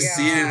 Oh and you can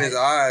see it in his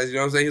eyes, you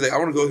know what I'm saying? He's like, I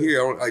want to go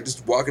here. I want like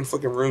just walk in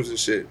fucking rooms and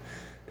shit. And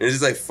it's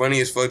just like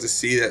funny as fuck to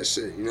see that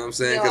shit, you know what I'm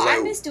saying? Yo, Cause, like,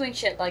 I miss doing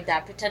shit like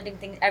that,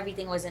 pretending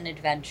everything was an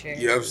adventure.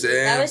 You know what I'm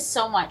saying? That was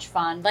so much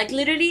fun. Like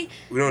literally,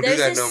 we don't do that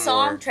there's no this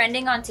song more.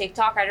 trending on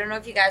TikTok. I don't know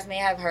if you guys may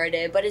have heard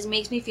it, but it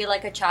makes me feel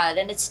like a child,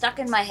 and it's stuck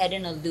in my head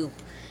in a loop.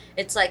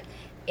 It's like,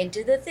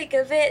 into the thick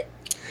of it.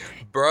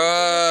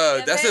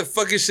 Bruh, that's the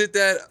fucking shit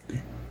that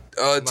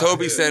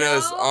Toby sent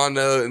us on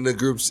in the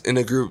group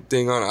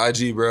thing on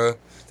IG, bruh.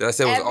 That I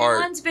said was art.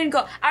 Everyone's been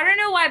I don't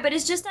know why, but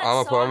it's just that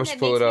song that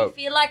makes me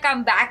feel like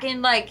I'm back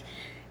in like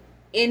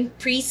in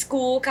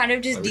preschool, kind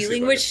of just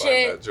dealing with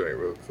shit. Find that joint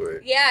real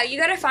quick. Yeah, you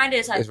gotta find it.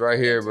 It's, like, it's right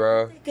here,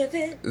 bro.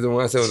 The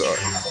one I said was art.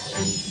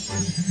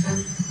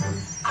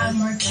 I'm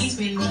Marquise,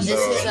 baby. This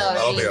is I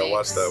don't think I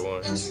watched that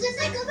one.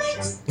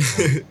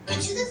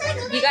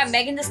 You got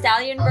Megan Thee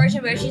Stallion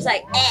version where she's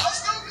like,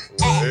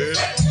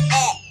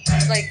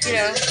 like, you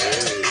know.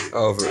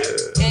 Over.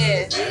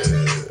 Yeah.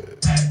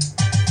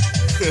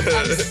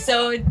 I'm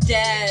so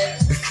dead.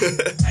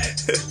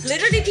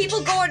 Literally,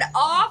 people going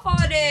off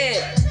on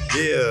it.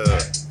 Yeah.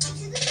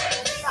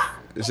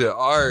 It's your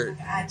art.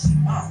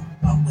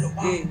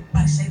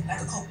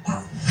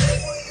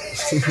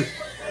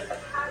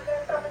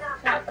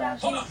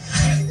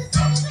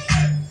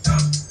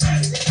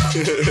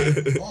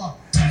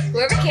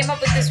 Whoever came up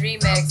with this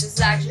remix, this is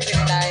actually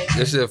really nice.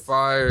 This shit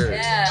fire.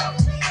 Yeah.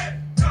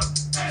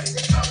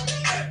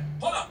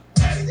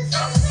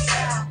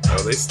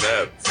 Oh, they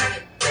snapped.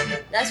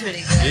 That's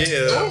really good.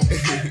 Yeah.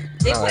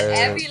 They put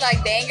every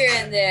like banger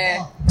in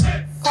there.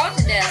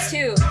 Carlton dance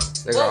too.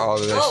 They got all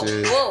of that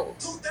shit. Whoa.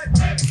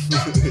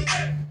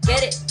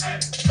 Get it.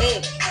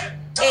 Hey.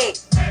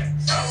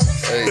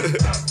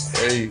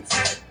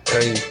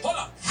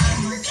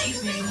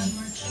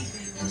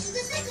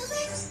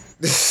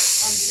 I'm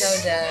so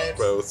dead.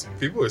 Bro,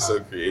 people are so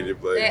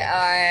creative. Like, they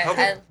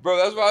are. Bro,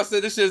 that's why I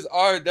said this shit is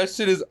art. That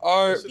shit is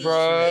art,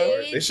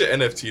 bro. They should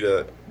NFT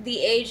that. The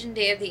age and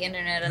day of the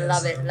internet. I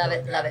love it.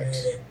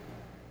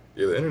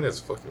 Yeah, the internet's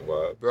fucking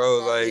wild. Bro,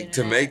 like,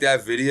 to make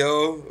that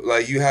video,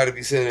 like, you had to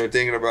be sitting there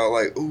thinking about,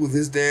 like, ooh,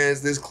 this dance,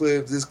 this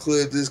clip.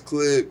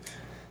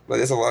 Like,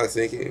 that's a lot of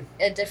thinking.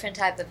 A different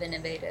type of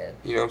innovative.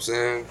 You know what I'm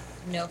saying?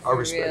 No, for real. I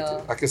respect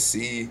it. I can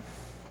see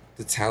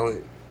the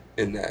talent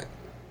in that.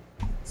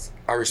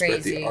 I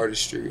respect the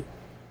artistry.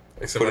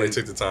 Like somebody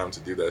took the time to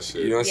do that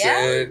shit. You know what I'm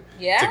saying?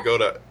 Yeah. To go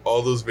to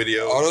all those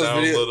videos,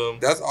 download them,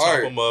 that's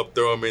art. Chop them up,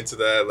 throw them into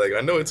that. Like,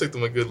 I know it took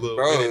them a good little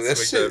minute to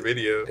make that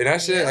video. And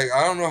that shit, like,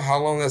 I don't know how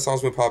long that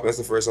song's been popping. That's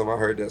the first time I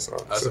heard that song.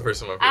 That's the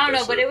first time I heard that. I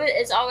don't know, but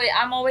it's always,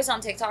 I'm always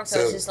on TikTok,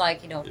 so it's just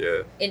like, you know,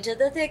 into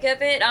the thick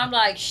of it. I'm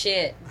like,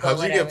 shit. How'd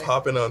you get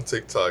popping on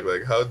TikTok?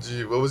 Like,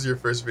 what was your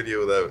first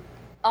video that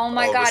Oh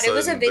my god, it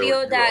was a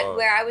video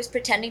where I was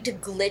pretending to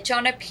glitch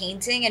on a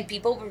painting and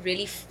people were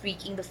really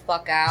freaking the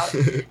fuck out.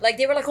 Like,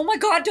 they were like, oh my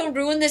god, don't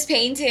ruin this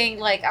painting.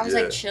 Like, I was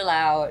like, chill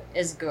out.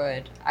 It's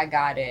good. I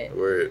got it.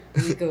 Word.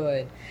 It's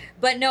good.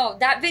 But no,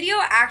 that video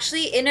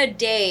actually in a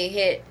day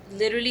hit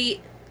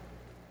literally,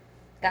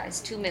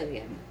 guys, 2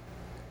 million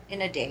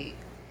in a day.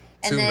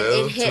 And then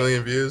it hit 2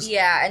 million views?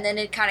 Yeah, and then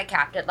it kind of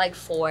capped at like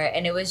 4.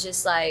 And it was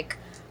just like,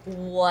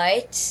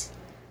 what?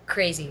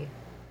 Crazy.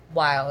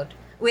 Wild.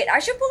 Wait, I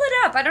should pull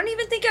it up. I don't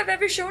even think I've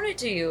ever shown it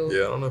to you.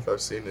 Yeah, I don't know if I've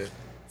seen it.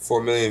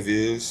 4 million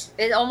views.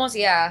 It almost,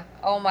 yeah.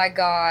 Oh my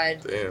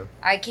god. Damn.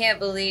 I can't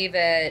believe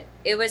it.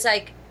 It was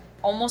like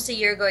almost a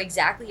year ago,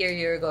 exactly a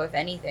year ago, if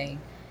anything.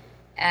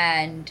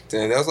 And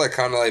damn, that was like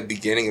kind of like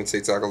beginning of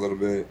TikTok a little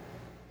bit.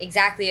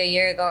 Exactly a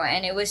year ago,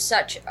 and it was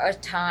such a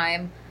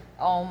time.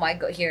 Oh my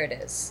god, here it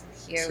is.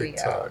 Here TikTok. We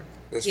go.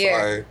 That's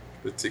fire.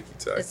 The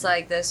TikTok. It's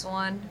like this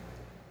one.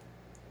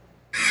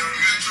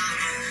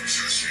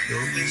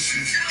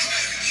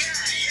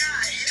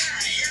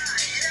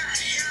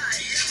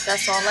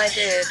 That's all I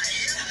did.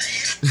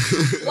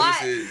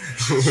 Why?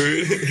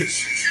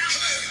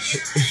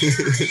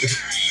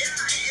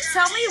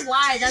 Tell me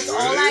why. That's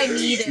all I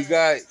needed. You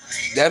got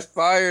that's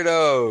fire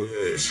though.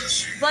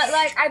 But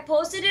like, I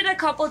posted it a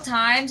couple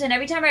times, and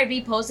every time I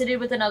reposted it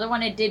with another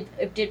one, it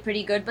did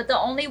pretty good. But the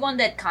only one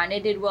that kind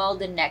of did well,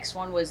 the next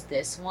one was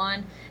this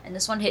one, and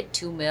this one hit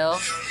 2 mil.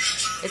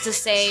 It's the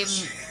same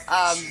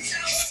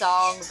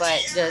song,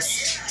 but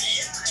just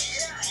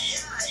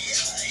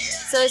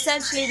so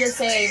essentially the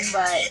same.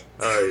 But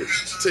alright,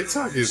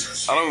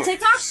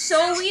 TikTok's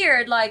so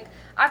weird. Like,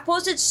 I've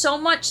posted so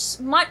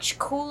much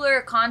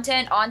cooler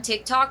content on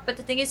TikTok, but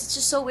the thing is, it's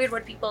just so weird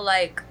what people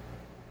like.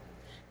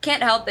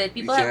 Can't help it.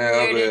 People have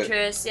weird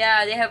interests.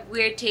 Yeah, they have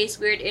weird tastes,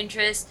 weird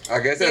interests. I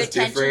guess that's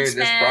different.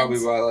 That's probably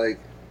why, like,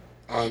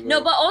 I don't know.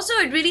 No, but also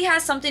it really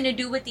has something to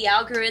do with the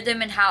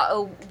algorithm and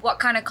how what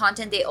kind of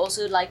content they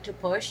also like to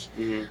push.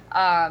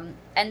 Mm-hmm.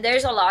 And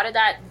there's a lot of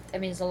that. I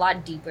mean, it's a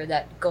lot deeper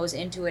that goes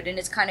into it, and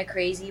it's kind of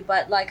crazy.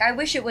 But like, I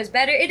wish it was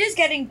better. It is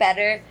getting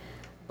better,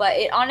 but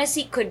it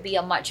honestly could be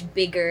a much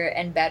bigger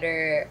and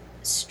better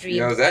stream.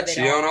 Yo, is that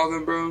Chio and all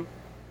them, bro?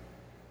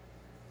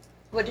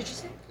 What did you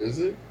say? Is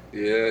it?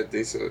 Yeah, I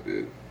think so,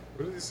 dude.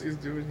 What are these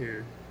niggas doing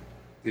here?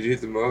 Did you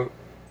hit them up?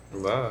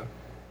 Nah.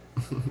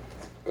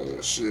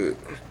 Oh, shit.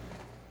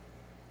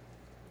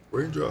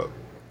 Where you drop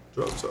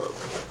top?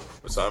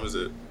 What time is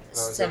it?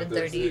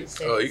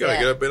 7:36. Oh, you gotta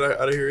get up and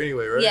out of here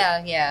anyway, right?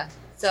 Yeah.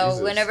 So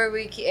Jesus. Whenever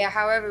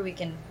however we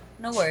can,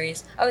 no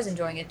worries. I was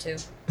enjoying it too.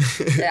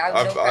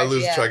 I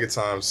lose track of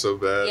time so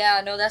bad.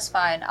 Yeah, no, that's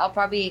fine. I'll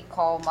probably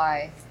call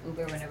my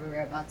Uber whenever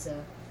we're about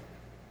to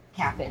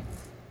cap it.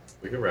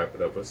 We can wrap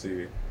it up. Let's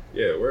see.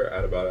 Yeah, we're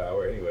at about an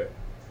hour anyway.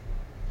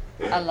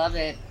 Yeah. I love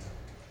it.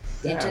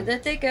 Damn. Into the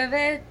thick of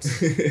it.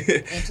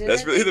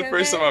 That's really the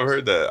first time I've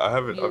heard that.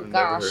 I've never heard of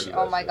that.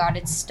 Oh my god,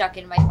 it's stuck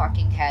in my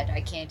fucking head.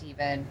 I can't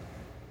even.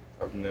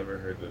 I've never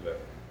heard of that.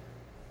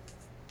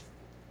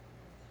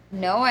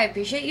 No, I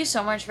appreciate you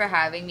so much for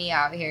having me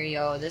out here,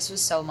 yo. This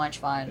was so much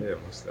fun. Yeah,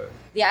 most of that.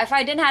 Yeah, if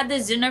I didn't have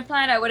this dinner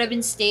plan, I would have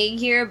been staying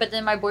here, but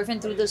then my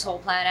boyfriend threw this whole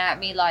plan at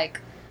me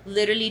like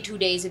literally 2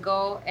 days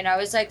ago, and I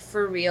was like,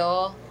 for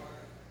real?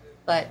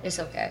 But it's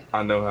okay.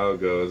 I know how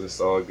it goes.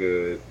 It's all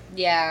good.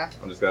 Yeah.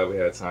 I'm just glad we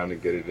had time to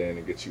get it in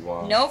and get you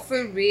on. No,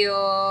 for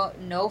real.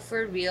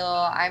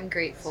 I'm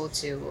grateful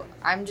too.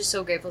 I'm just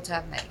so grateful to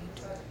have met you.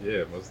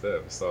 Yeah, most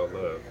definitely. It's all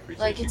love. Appreciate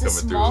like, you it's a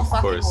small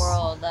fucking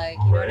world. Like,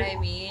 you know what I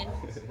mean?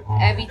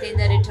 Everything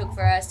that it took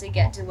for us to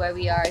get to where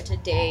we are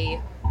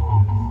today.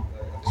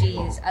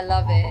 Jeez, I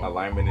love it.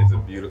 Alignment is a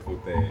beautiful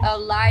thing.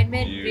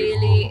 Alignment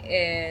really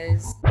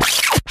is.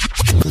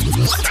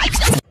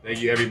 Thank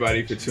you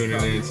everybody for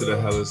tuning in to the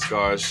Hella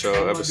Scars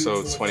Show,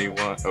 episode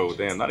 21. Oh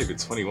damn, not even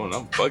 21.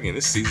 I'm bugging.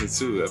 This season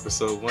 2,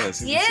 episode 1.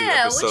 Season 2,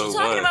 episode what you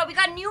talking about? We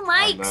got new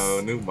mics. I know,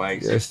 new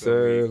mics. Yes,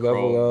 sir.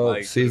 Level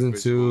up. Season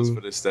 2.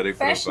 For the aesthetic,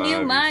 fresh for the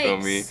new vibe, mics. you feel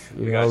me?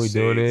 You know how we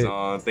doing it.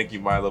 On. Thank you,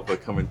 Miilo, for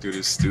coming through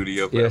the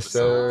studio for yes,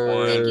 episode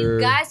 1. Thank you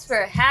guys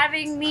for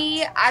having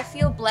me. I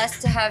feel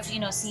blessed to have,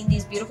 seen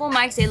these beautiful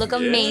mics. They look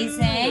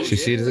amazing. She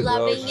sees the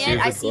glow. Loving it.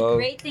 I see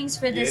great things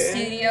for this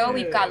studio.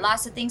 We've got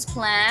lots of things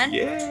planned.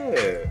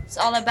 Yeah. It's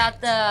all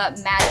about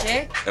the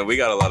magic. And we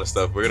got a lot of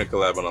stuff. We're gonna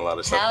collab on a lot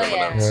of stuff coming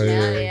up. Hell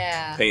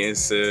yeah. Painting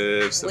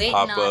sips and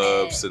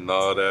pop-ups and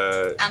all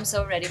that. I'm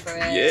so ready for it.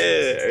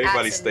 Yeah.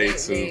 Everybody stay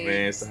tuned,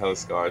 man. It's the Hella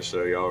Scars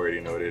Show. You already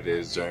know what it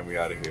is. Jeremy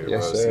out of here,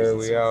 yes, bro. Sir.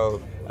 We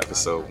out.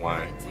 Episode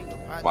 1.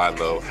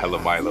 Miilo. Hella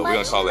Miilo. We're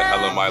gonna call it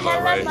Hella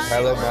Miilo, right?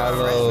 Hella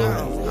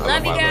Miilo.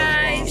 Love you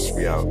guys.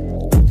 We out.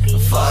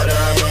 For the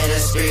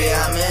ministry,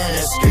 I'm in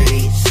the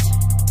streets.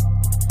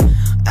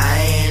 I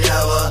ain't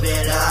never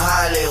been to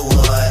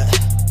Hollywood.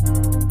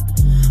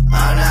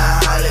 I'm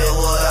not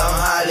Hollywood, I'm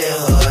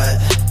Hollywood.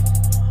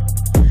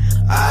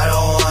 I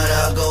don't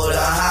wanna go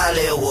to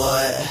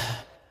Hollywood.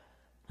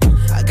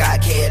 I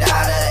got kicked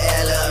out of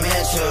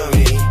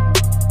elementary.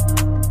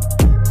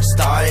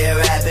 Started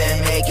rapping,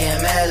 making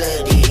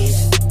melodies.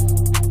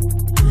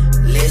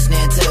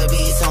 Listening to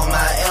beats on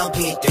my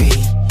MP3.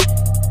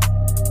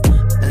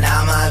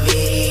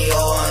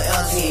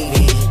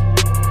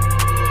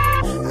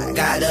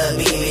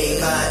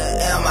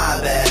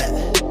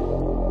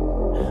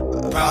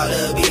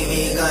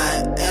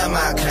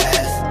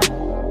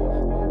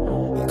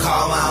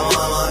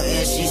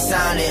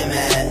 running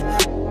mad.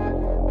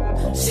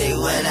 See,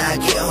 when I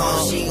get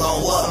home, she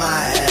gon' whoop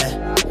my ass.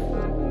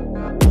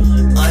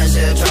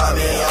 Until drop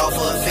me off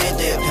a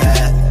 50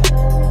 pack.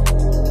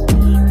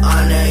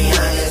 I'm the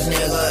youngest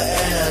nigga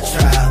in the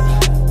trap.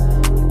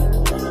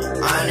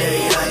 I'm the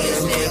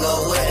youngest nigga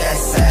with that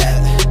sack.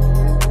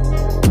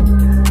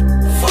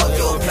 Fuck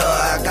your plug,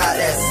 I got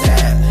that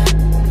sack.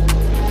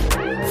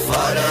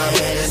 For the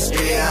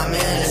industry, I'm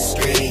in the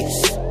streets.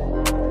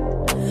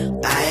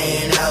 I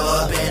ain't never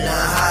been to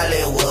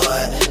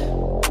Hollywood.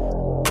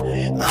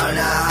 I'm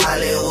not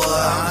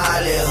Hollywood, I'm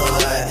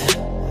Hollywood.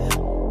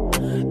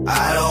 I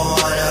don't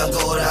wanna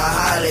go to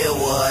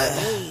Hollywood.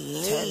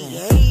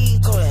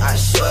 I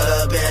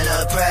should've been a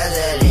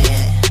president.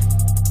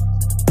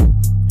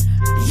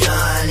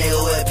 Young nigga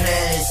with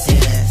plenty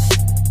sense.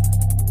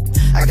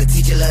 I could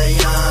teach a little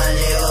young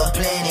nigga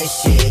plenty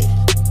shit.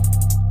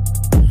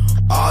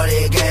 All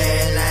the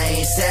game, I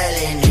ain't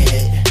selling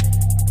it.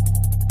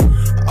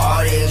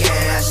 All the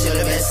game, I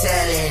should've been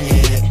selling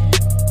it.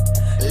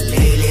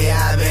 Lately,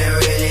 I've been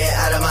really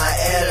out of my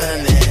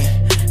element.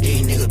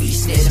 These niggas be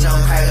snitching on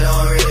crack,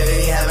 don't really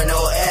be having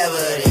no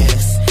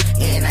evidence.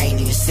 And I ain't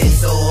even sick,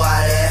 so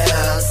why the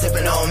hell I'm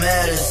sipping on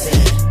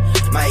medicine?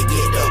 Might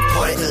get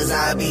deported cause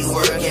I be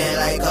working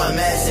like a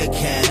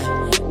Mexican.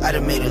 I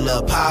done made a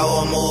little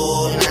power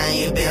move and I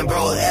ain't been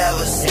broke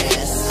ever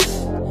since.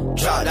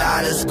 Dropped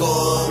out of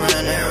school,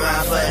 running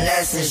around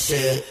finessing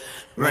shit.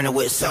 Running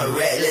with some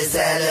reckless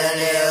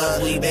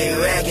niggas, we been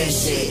wrecking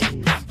shit.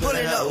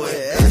 Pulling up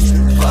with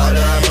for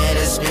the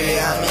industry,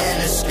 I'm in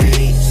the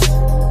streets.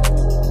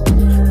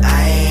 I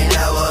ain't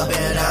never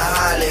been to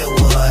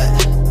Hollywood.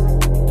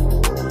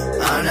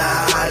 I'm not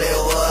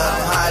Hollywood,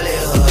 I'm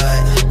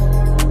Hollywood.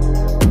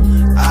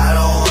 I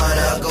don't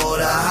wanna go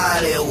to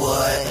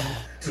Hollywood.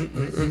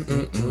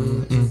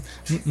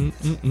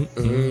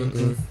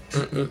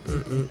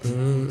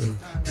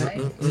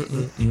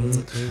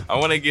 I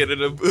want to get in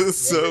the booth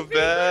so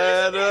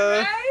bad.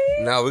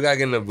 No, we gotta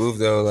get in the booth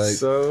though, like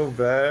so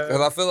bad.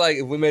 Cause I feel like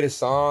if we made a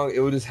song, it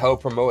would just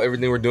help promote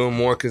everything we're doing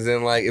more. Cause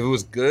then, like, if it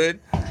was good,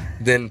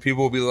 then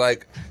people will be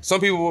like, some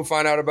people will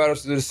find out about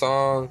us through the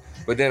song.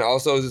 But then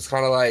also it's just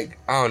kind of like,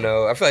 I don't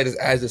know. I feel like this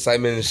adds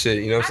excitement and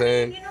shit. You know what I'm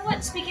saying? You know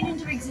what? Speaking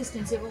into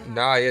existence, it will happen.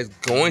 Nah, it's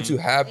going to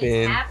happen.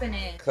 It's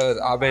happening. Cause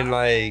I've been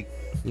like,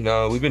 you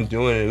know, we've been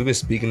doing it. We've been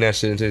speaking that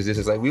shit into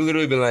existence. Like, we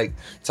literally been like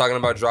talking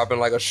about dropping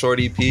like a short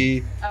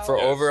EP for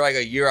over like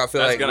a year. I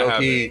feel That's like gonna low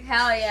happen. key.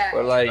 Hell yeah.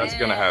 But like, that's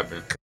gonna happen.